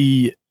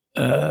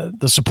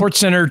support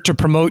center to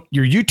promote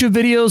your YouTube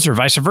videos, or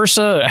vice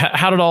versa?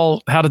 How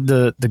did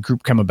the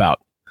group come about?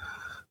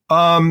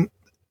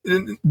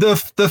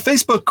 The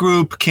Facebook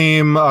group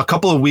came a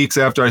couple of weeks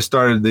after I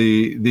started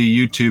the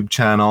YouTube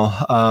channel.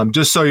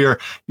 Just so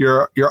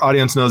your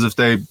audience knows, if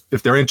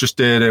they're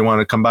interested and want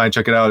to come by and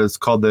check it out, it's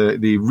called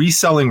the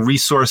Reselling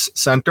Resource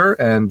Center,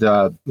 and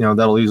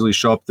that'll easily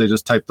show up. They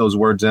just type those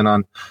words in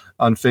on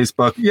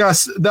Facebook.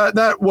 Yes,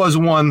 that was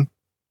one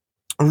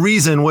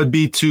reason, would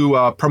be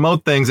to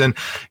promote things. And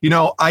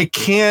I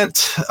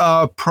can't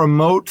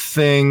promote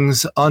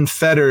things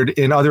unfettered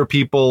in other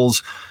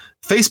people's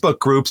Facebook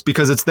groups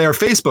because it's their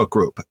Facebook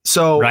group.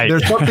 So right.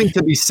 There's something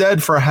to be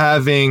said for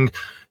having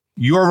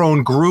your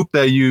own group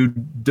that you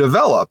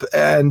develop.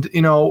 And,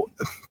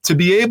 to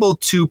be able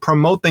to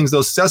promote things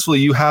though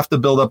successfully, you have to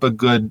build up a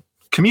good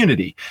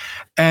community.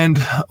 And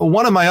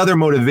one of my other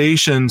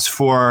motivations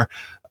for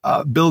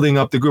building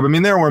up the group, I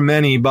mean, there were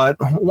many, but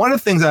one of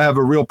the things I have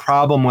a real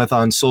problem with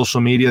on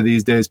social media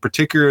these days,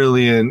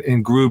 particularly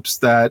in groups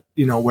that,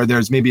 where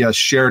there's maybe a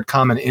shared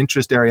common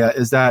interest area,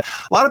 is that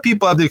a lot of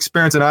people have the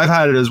experience, and I've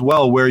had it as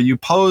well, where you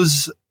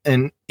pose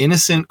an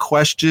innocent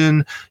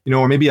question,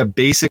 or maybe a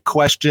basic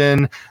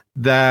question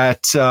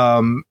that,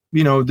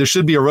 there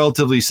should be a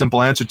relatively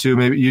simple answer to.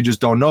 Maybe you just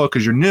don't know it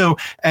because you're new,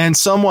 and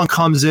someone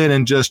comes in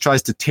and just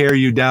tries to tear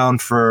you down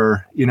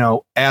for,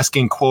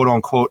 asking quote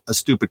unquote a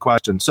stupid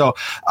question. So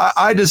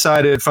I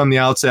decided from the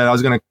outset I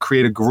was going to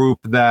create a group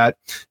that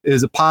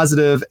is a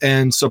positive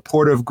and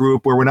supportive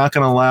group where we're not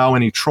going to allow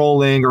any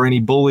trolling or any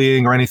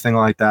bullying or anything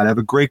like that. I have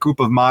a great group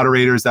of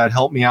moderators that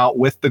help me out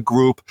with the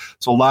group.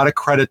 So a lot of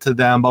credit to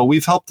them, but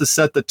we've helped to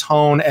set the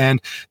tone.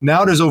 And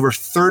now there's over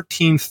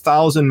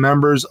 13,000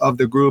 members of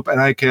the group. And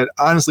I could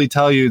honestly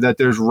tell you that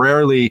there's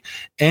rarely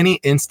any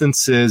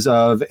instances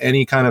of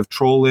any kind of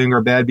trolling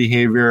or bad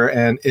behavior.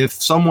 And if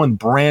someone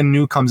brand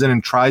new comes in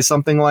and tries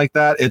something like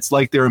that, it's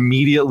like they're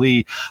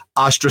immediately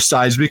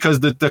ostracized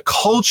because the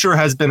culture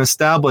has been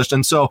established.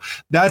 And so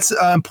that's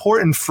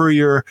important for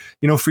your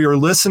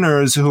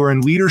listeners who are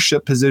in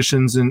leadership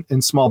positions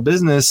in small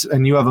business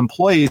and you have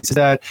employees,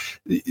 that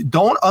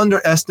don't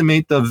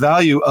underestimate the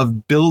value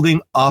of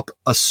building up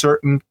a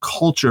certain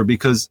culture,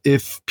 because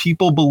if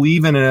people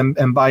believe in it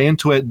and buy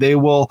into it, they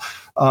will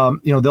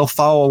they'll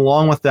follow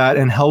along with that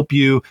and help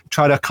you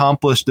try to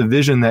accomplish the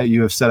vision that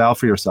you have set out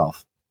for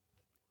yourself.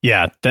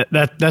 Yeah,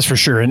 that's for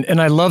sure.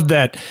 And I love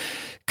that,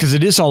 because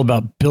it is all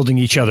about building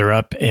each other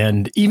up,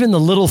 and even the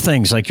little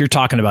things like you're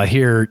talking about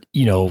here,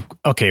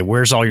 okay,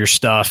 where's all your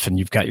stuff? And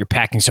you've got your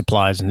packing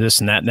supplies and this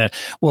and that and that.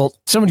 Well,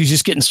 somebody who's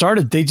just getting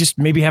started, they just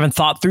maybe haven't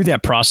thought through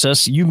that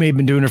process. You may have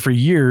been doing it for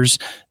years.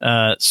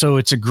 So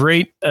it's a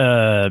great,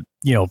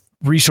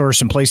 resource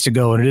and place to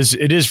go. And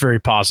it is very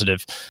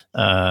positive.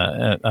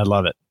 I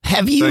love it.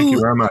 Thank you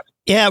very much.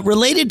 Yeah.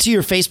 Related to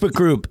your Facebook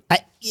group,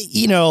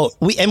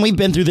 we've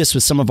been through this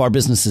with some of our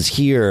businesses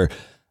here.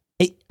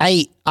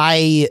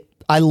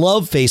 I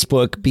love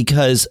Facebook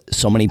because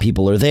so many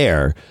people are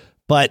there,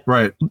 but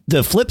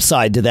the flip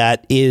side to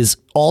that is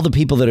all the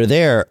people that are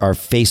there are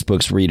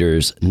Facebook's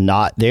readers,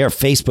 not their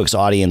Facebook's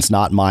audience,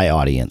 not my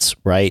audience.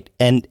 Right.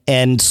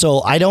 And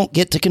so I don't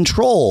get to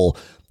control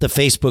the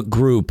Facebook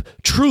group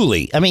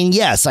truly. I mean,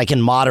 yes, I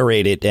can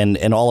moderate it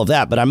and all of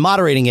that, but I'm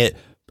moderating it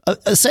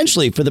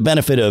essentially for the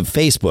benefit of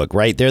Facebook,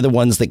 right? They're the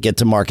ones that get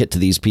to market to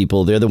these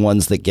people. They're the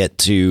ones that get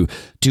to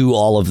do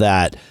all of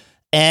that.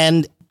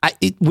 And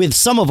with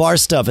some of our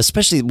stuff,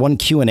 especially one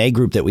Q&A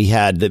group that we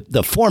had,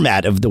 the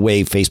format of the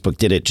way Facebook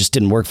did it just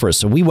didn't work for us.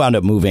 So we wound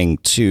up moving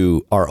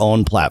to our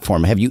own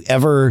platform. Have you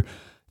ever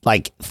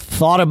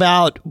thought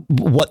about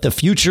what the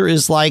future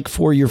is like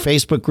for your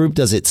Facebook group?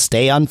 Does it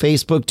stay on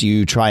Facebook? Do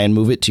you try and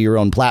move it to your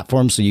own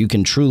platform so you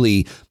can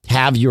truly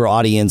have your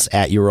audience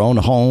at your own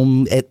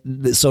home,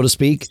 so to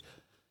speak?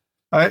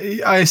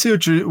 I see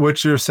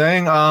what you're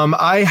saying.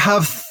 I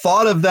have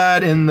thought of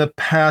that in the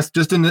past,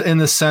 just in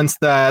the sense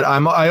that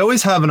I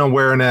always have an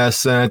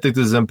awareness, and I think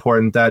this is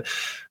important, that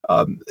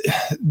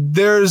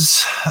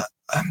there's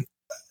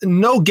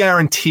no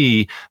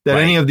guarantee that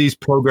any of these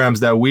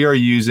programs that we are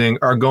using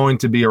are going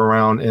to be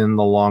around in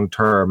the long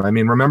term. I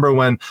mean, remember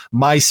when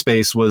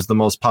MySpace was the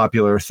most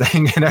popular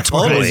thing and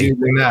everyone was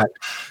using that.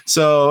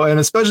 So, and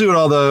especially with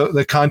all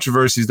the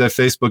controversies that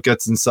Facebook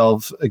gets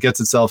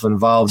itself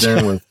involved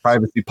in with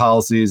privacy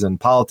policies and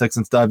politics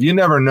and stuff, you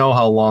never know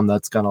how long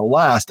that's going to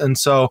last. And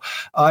so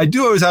I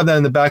do always have that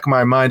in the back of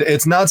my mind.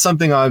 It's not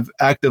something I've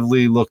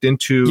actively looked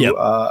into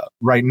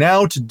right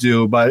now to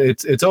do, but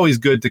it's always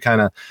good to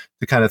kind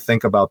of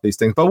think about these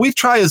things. But we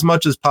try as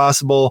much as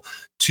possible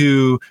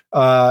to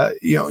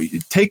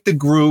take the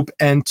group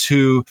and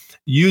to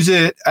use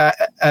it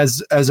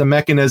as a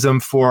mechanism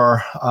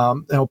for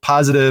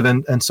positive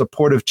and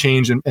supportive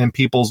change in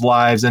people's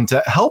lives, and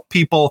to help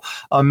people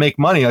make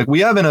money. Like, we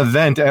have an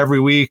event every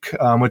week,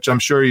 which I'm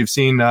sure you've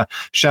seen,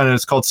 Shannon.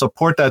 It's called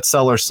Support That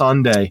Seller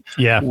Sunday.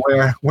 Yeah,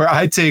 where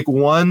I take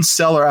one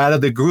seller out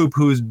of the group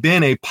who's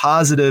been a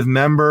positive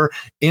member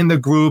in the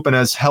group and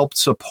has helped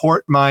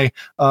support my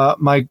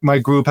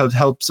group, has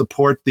helped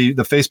support the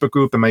Facebook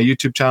group and my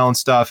YouTube channel and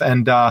stuff.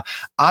 And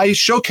I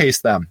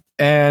showcase them,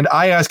 and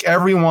I ask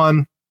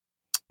everyone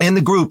in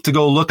the group to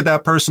go look at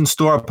that person's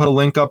store. I'll put a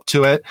link up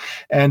to it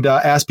and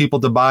ask people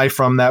to buy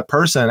from that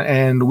person.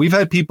 And we've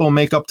had people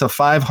make up to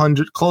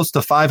close to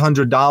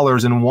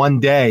 $500 in one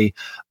day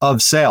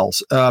of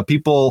sales.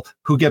 People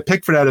who get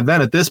picked for that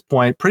event at this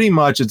point, pretty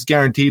much it's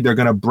guaranteed they're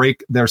going to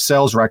break their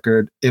sales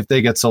record if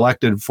they get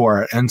selected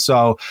for it. And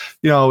so,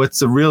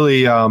 it's a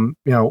really, a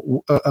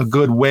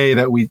good way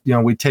that we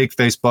take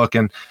Facebook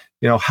and,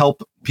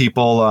 help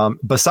people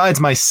besides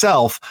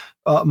myself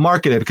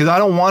market it, because I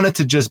don't want it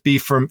to just be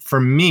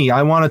for me.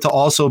 I want it to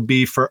also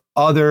be for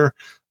other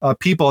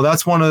people.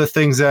 That's one of the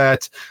things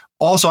that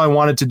also I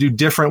wanted to do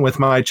different with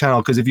my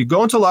channel, because if you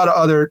go into a lot of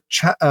other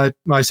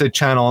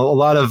channel, a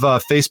lot of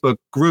Facebook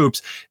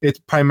groups, it's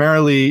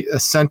primarily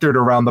centered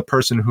around the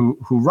person who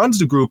runs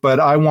the group. But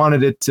I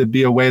wanted it to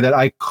be a way that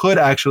I could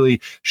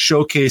actually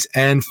showcase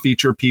and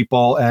feature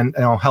people and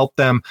help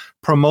them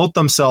promote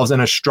themselves in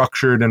a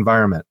structured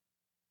environment.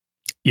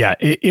 Yeah,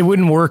 it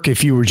wouldn't work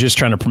if you were just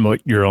trying to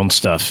promote your own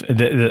stuff.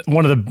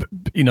 One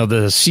of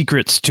the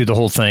secrets to the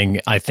whole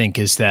thing, I think,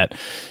 is that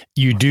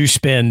you do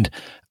spend,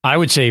 I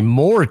would say,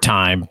 more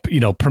time,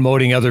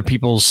 promoting other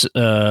people's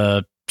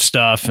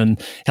stuff and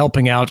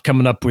helping out,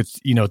 coming up with,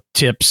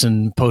 tips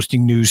and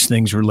posting news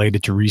things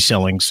related to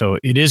reselling. So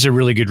it is a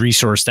really good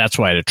resource. That's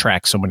why it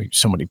attracts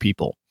so many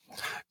people.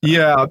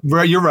 Yeah,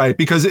 right. You're right.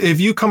 Because if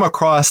you come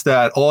across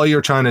that all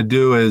you're trying to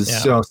do is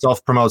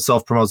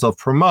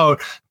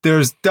self-promote,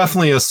 there's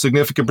definitely a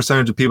significant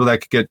percentage of people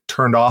that could get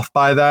turned off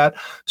by that.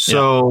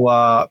 So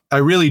I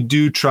really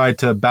do try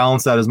to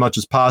balance that as much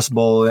as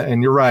possible.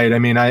 And you're right. I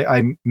mean,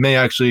 I may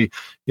actually,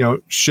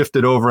 shift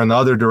it over in the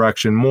other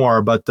direction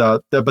more, but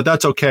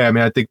that's okay. I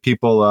mean, I think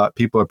people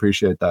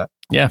appreciate that.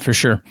 Yeah, for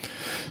sure.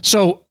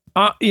 So,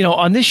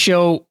 on this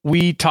show,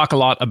 we talk a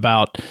lot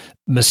about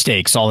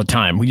mistakes all the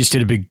time. We just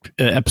did a big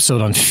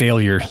episode on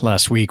failure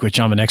last week, which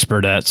I'm an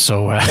expert at.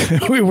 So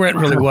we went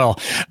really well.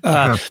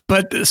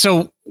 But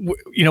so,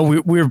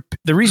 we're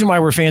the reason why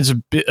we're fans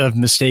of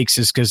mistakes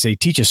is because they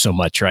teach us so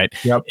much, right?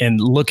 Yep. And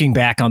looking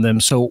back on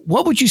them. So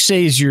what would you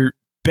say is your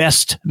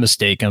best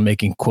mistake? I'm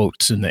making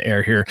quotes in the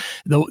air here.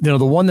 The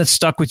one that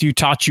stuck with you,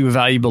 taught you a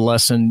valuable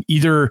lesson,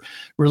 either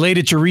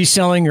related to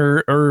reselling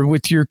or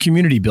with your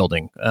community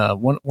building.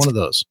 One of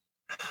those.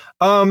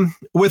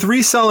 With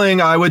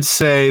reselling, I would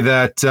say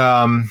that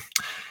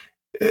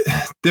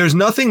there's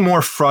nothing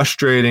more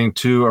frustrating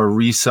to a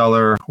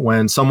reseller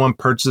when someone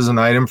purchases an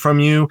item from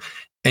you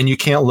and you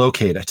can't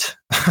locate it.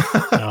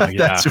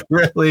 That's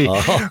really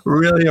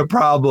a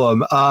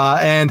problem.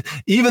 And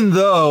even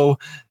though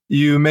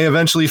you may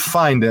eventually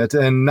find it,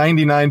 and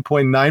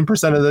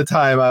 99.9% of the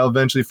time I'll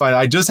eventually find it.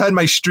 I just had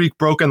my streak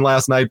broken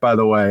last night, by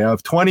the way,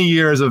 of 20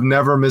 years of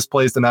never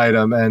misplaced an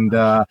item. And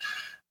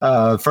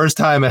first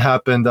time it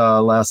happened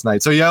last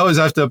night. So you always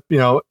have to,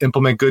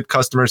 implement good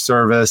customer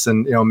service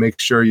and, make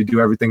sure you do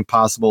everything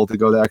possible to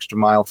go the extra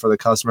mile for the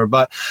customer.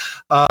 But,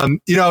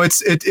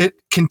 it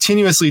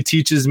continuously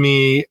teaches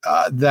me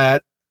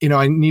that,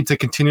 I need to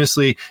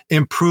continuously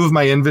improve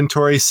my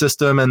inventory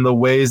system and the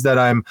ways that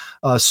I'm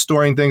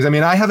storing things. I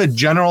mean, I have a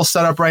general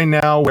setup right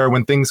now where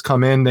when things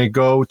come in, they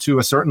go to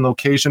a certain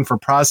location for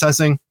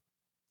processing.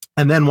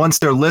 And then once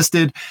they're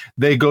listed,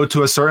 they go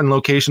to a certain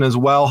location as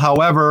well.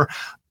 However,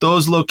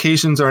 those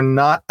locations are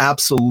not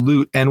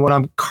absolute. And what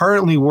I'm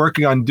currently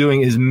working on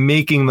doing is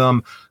making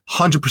them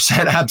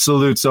 100%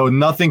 absolute. So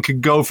nothing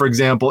could go, for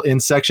example,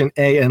 in section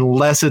A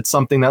unless it's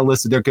something that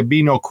listed. There could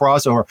be no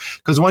crossover,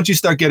 because once you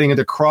start getting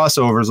into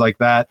crossovers like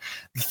that,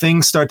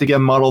 things start to get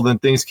muddled and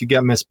things could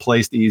get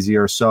misplaced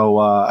easier. So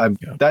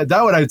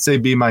that would, I'd say,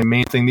 be my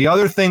main thing. The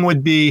other thing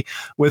would be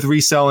with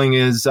reselling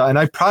is, and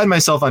I pride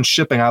myself on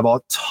shipping. I have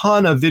a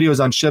ton of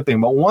videos on shipping,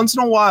 but once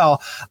in a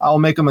while I'll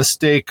make a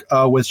mistake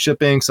with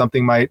shipping.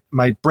 Something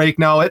might break.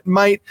 Now, it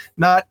might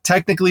not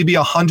technically be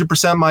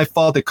 100% my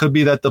fault. It could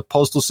be that the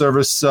postal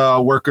service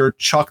worker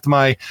chucked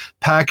my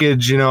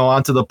package,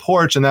 onto the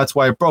porch, and that's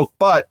why it broke.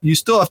 But you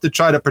still have to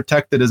try to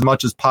protect it as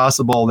much as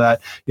possible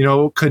that,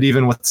 could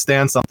even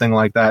withstand something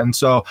like that. And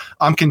so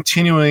I'm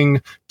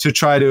continuing to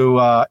try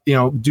to,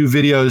 do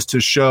videos to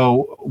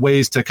show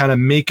ways to kind of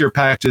make your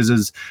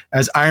packages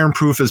as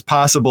iron-proof as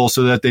possible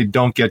so that they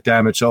don't get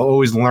damaged. So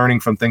always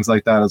learning from things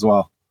like that as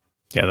well.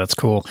 Yeah, that's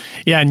cool.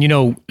 Yeah, and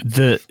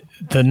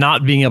the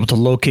not being able to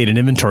locate an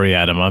inventory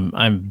item,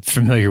 I'm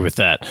familiar with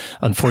that,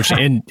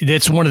 unfortunately, and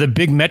that's one of the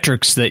big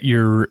metrics that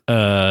you're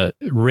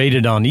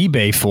rated on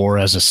eBay for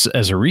as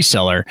a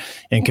reseller,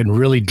 and can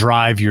really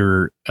drive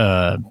your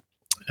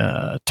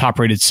top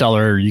rated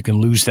seller. You can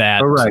lose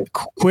that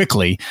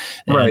quickly,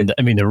 and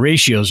I mean the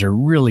ratios are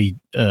really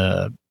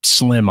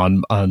slim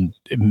on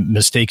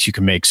mistakes you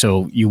can make.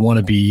 So you want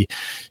to be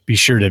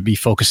sure to be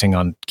focusing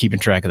on keeping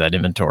track of that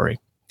inventory.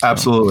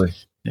 Absolutely.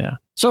 Yeah.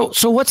 So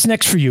what's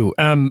next for you?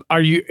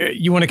 Are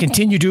you want to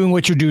continue doing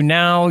what you're doing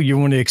now? You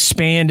want to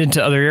expand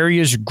into other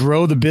areas,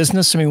 grow the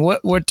business? I mean,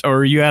 what, or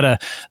are you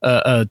at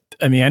I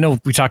mean, I know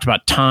we talked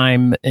about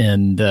time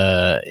and,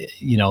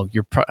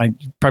 you're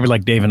probably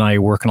like Dave and I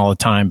are working all the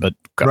time, but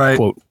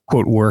quote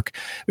work,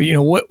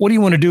 what do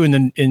you want to do in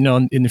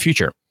the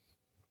future?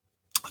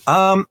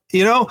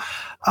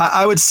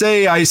 I would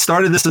say I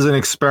started this as an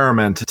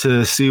experiment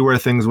to see where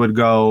things would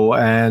go.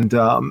 And,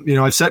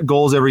 I've set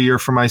goals every year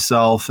for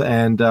myself,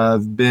 and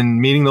I've been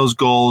meeting those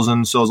goals.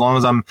 And so as long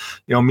as I'm,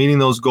 meeting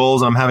those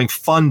goals, I'm having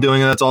fun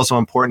doing it. That's also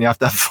important. You have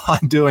to have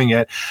fun doing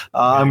it.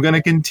 I'm going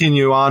to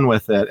continue on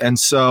with it. And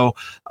so,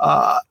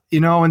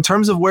 in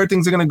terms of where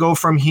things are going to go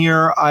from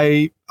here,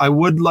 I'm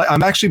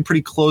actually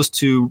pretty close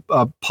to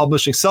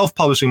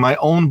self-publishing my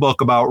own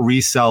book about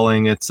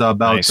reselling. It's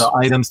about the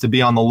items to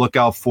be on the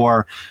lookout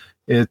for.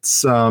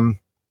 It's going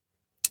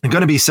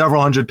to be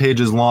several hundred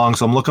pages long,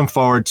 so I'm looking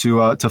forward to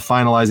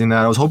finalizing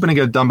that. I was hoping to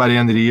get it done by the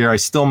end of the year. I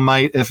still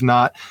might, if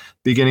not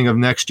beginning of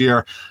next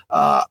year.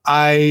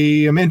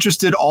 I am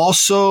interested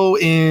also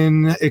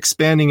in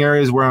expanding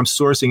areas where I'm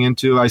sourcing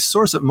into. I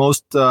source at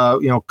most,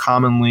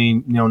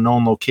 commonly,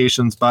 known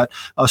locations, but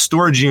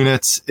storage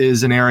units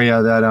is an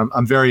area that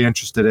I'm very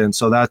interested in.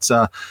 So that's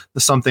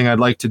something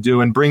I'd like to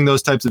do, and bring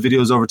those types of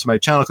videos over to my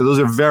channel, because those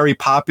are very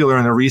popular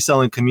in the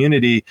reselling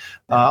community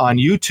on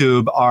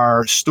YouTube.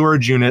 Are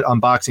storage unit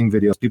unboxing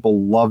videos.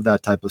 People love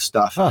that type of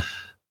stuff.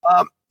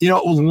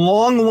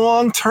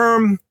 Long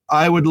term,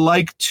 I would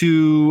like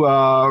to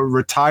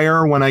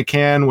retire when I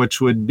can,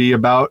 which would be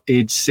about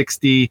age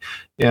 60.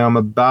 I'm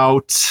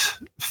about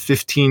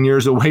 15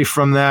 years away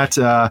from that,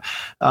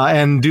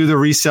 and do the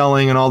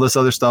reselling and all this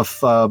other stuff,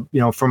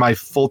 for my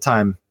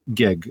full-time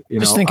gig.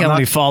 Just think how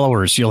many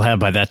followers you'll have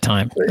by that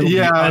time.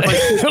 Yeah,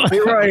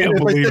 you're right.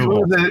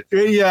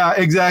 Yeah,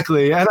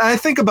 exactly. And I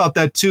think about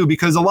that too,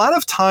 because a lot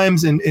of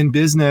times in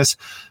business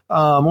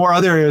or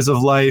other areas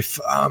of life,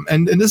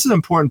 and this is an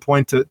important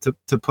point to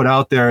put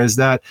out there, is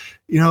that,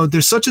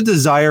 there's such a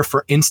desire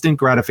for instant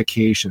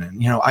gratification.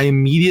 And, I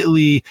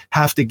immediately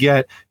have to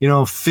get,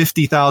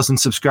 50,000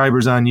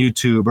 subscribers on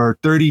YouTube, or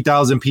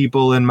 30,000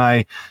 people in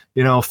my,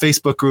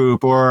 Facebook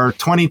group, or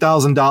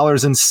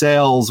 $20,000 in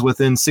sales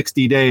within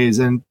 60 days.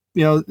 And,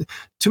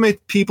 too many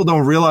people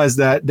don't realize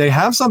that they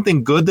have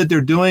something good that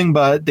they're doing,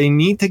 but they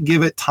need to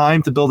give it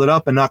time to build it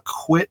up and not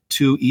quit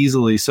too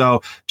easily.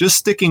 So just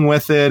sticking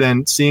with it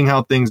and seeing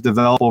how things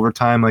develop over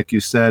time, like you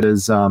said,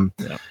 is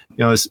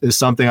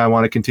something I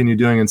want to continue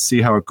doing and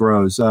see how it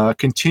grows.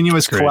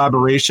 Continuous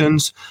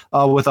collaborations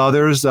with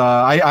others.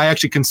 I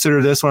actually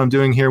consider this, what I'm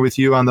doing here with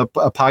you on the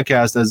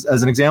podcast,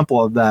 as an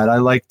example of that. I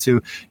like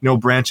to,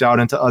 branch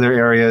out into other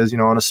areas.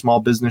 On a small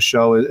business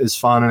show is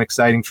fun and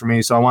exciting for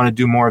me. So I want to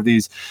do more of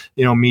these,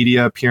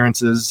 media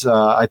appearances.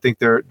 I think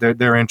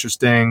they're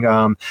interesting.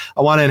 I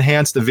want to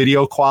enhance the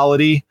video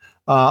quality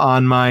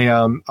on my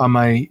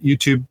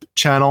YouTube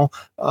channel,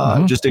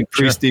 just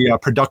increase the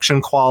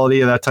production quality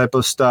of that type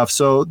of stuff.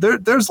 So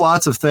there's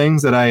lots of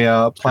things that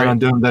I plan on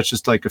doing. That's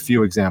just like a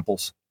few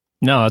examples.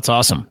 No, that's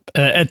awesome.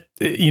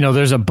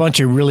 There's a bunch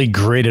of really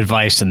great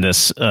advice in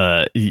this.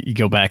 You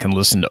go back and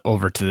listen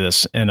over to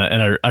this, and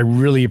I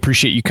really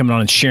appreciate you coming on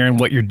and sharing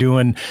what you're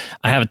doing.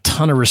 I have a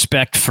ton of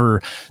respect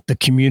for the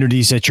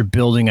communities that you're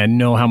building. I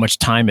know how much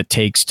time it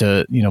takes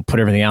to,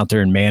 put everything out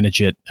there and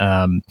manage it.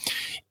 So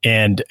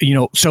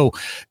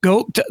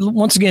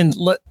once again,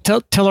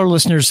 tell our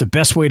listeners the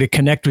best way to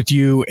connect with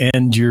you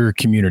and your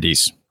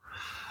communities.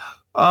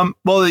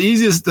 Well, the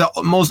easiest, the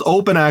most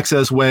open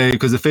access way,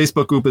 because the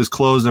Facebook group is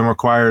closed and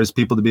requires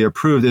people to be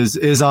approved,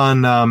 is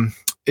on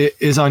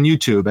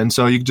YouTube. And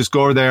so you can just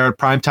go over there,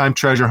 Primetime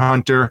Treasure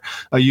Hunter,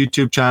 a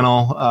YouTube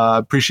channel.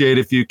 Appreciate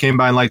if you came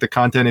by and liked the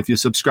content, if you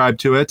subscribe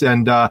to it.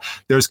 And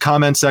there's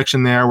comment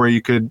section there where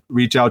you could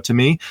reach out to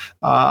me.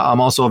 I'm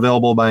also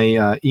available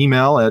by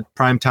email at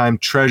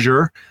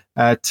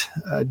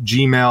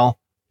primetimetreasure@gmail.com.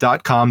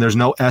 There's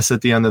no S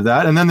at the end of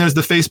that. And then there's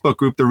the Facebook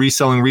group, the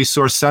Reselling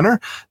Resource Center.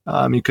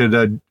 You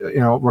could,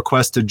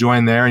 request to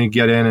join there, and you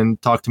get in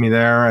and talk to me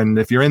there. And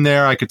if you're in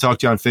there, I could talk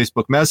to you on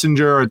Facebook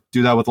Messenger, or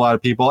do that with a lot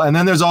of people. And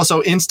then there's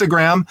also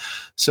Instagram.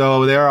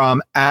 So there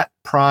I'm at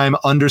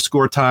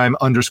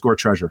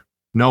prime_time_treasure.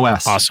 No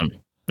S. Awesome.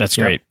 That's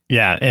great.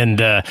 Yeah. And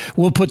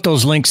we'll put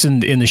those links in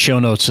the show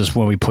notes as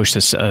when we push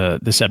this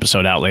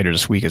episode out later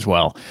this week as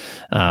well.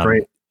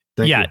 Great.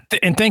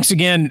 And thanks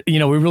again. We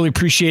really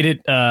appreciate it.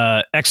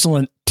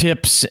 Excellent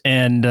tips,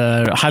 and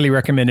highly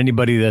recommend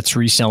anybody that's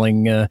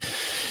reselling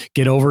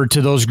get over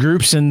to those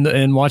groups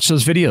and watch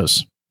those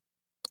videos.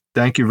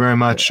 Thank you very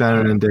much,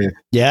 Shannon and Dave.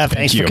 Yeah,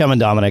 thanks for coming,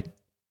 Dominic.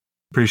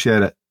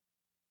 Appreciate it.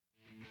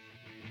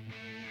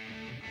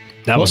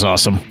 That was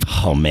awesome.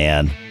 Oh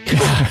man.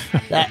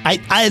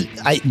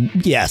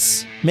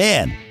 Yes,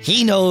 man.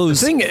 He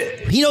knows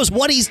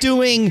what he's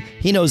doing.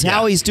 He knows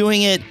how he's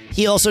doing it.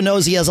 He also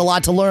knows he has a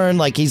lot to learn.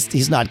 Like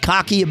he's not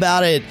cocky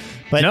about it,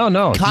 but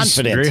no,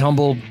 confident, he's very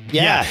humble.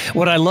 Yeah.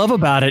 What I love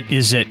about it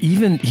is that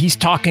even he's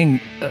talking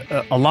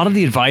a lot of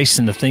the advice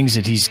and the things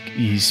that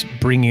he's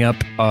bringing up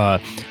on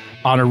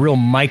a real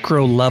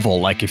micro level.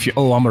 Like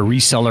I'm a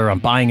reseller, I'm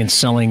buying and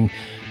selling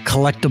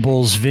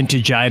collectibles,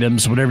 vintage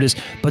items, whatever it is.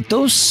 But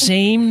those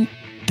same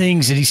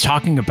things that he's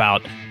talking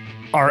about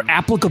are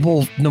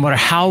applicable no matter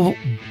how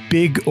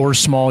big or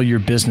small your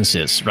business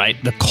is, right?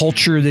 The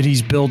culture that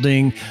he's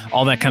building,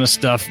 all that kind of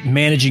stuff,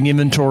 managing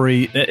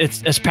inventory.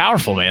 It's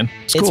powerful, man.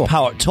 It's cool.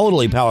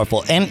 Totally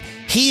powerful. And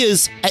he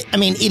is,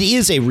 it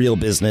is a real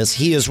business.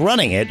 He is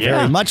running it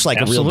very much like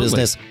a real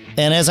business.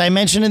 And as I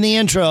mentioned in the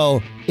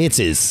intro, it's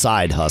his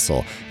side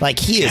hustle. Like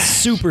he is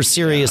super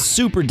serious,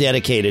 super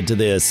dedicated to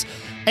this.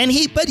 And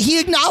he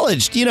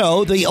acknowledged,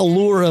 the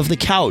allure of the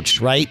couch,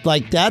 right?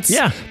 Like that's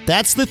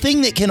the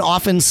thing that can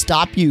often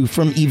stop you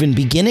from even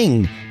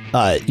beginning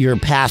your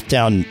path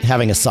down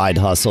having a side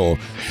hustle.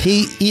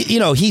 He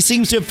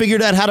seems to have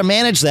figured out how to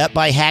manage that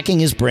by hacking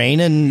his brain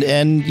and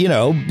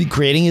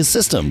creating his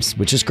systems,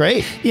 which is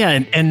great.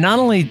 Yeah, and not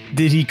only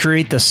did he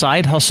create the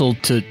side hustle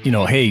to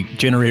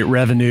generate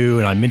revenue,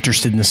 and I'm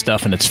interested in this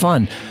stuff and it's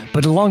fun,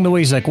 but along the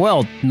way he's like,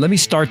 well, let me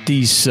start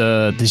this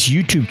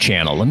YouTube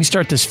channel, let me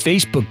start this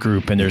Facebook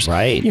group, and there's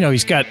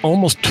he's got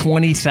almost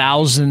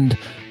 20,000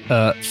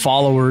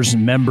 followers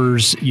and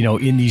members,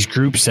 in these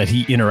groups that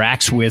he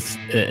interacts with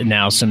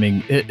now. So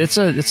it's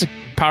a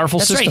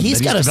powerful system. That's right.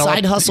 He's got a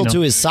side hustle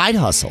to his side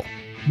hustle.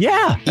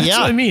 Yeah, that's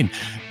what I mean.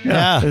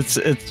 Yeah. It's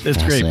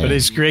great, but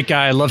he's a great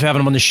guy. I love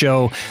having him on the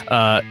show.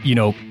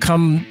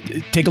 Come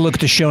take a look at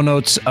the show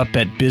notes up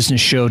at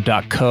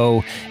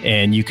businessshow.co,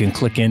 and you can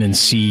click in and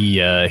see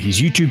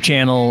his YouTube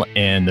channel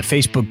and the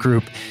Facebook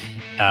group.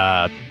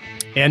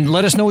 And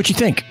let us know what you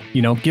think.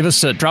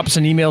 Drop us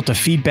an email to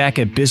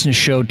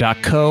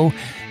feedback@businessshow.co.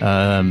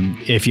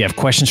 If you have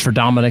questions for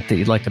Dominic that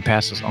you'd like to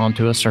pass us on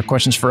to us, or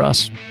questions for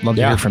us, love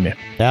to hear from you.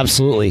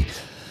 Absolutely.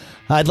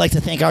 I'd like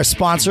to thank our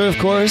sponsor, of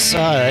course,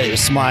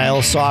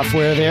 Smile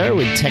Software there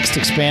with Text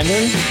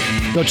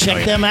Expander. Go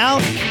check them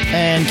out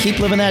and keep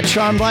living that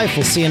charmed life.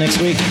 We'll see you next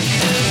week.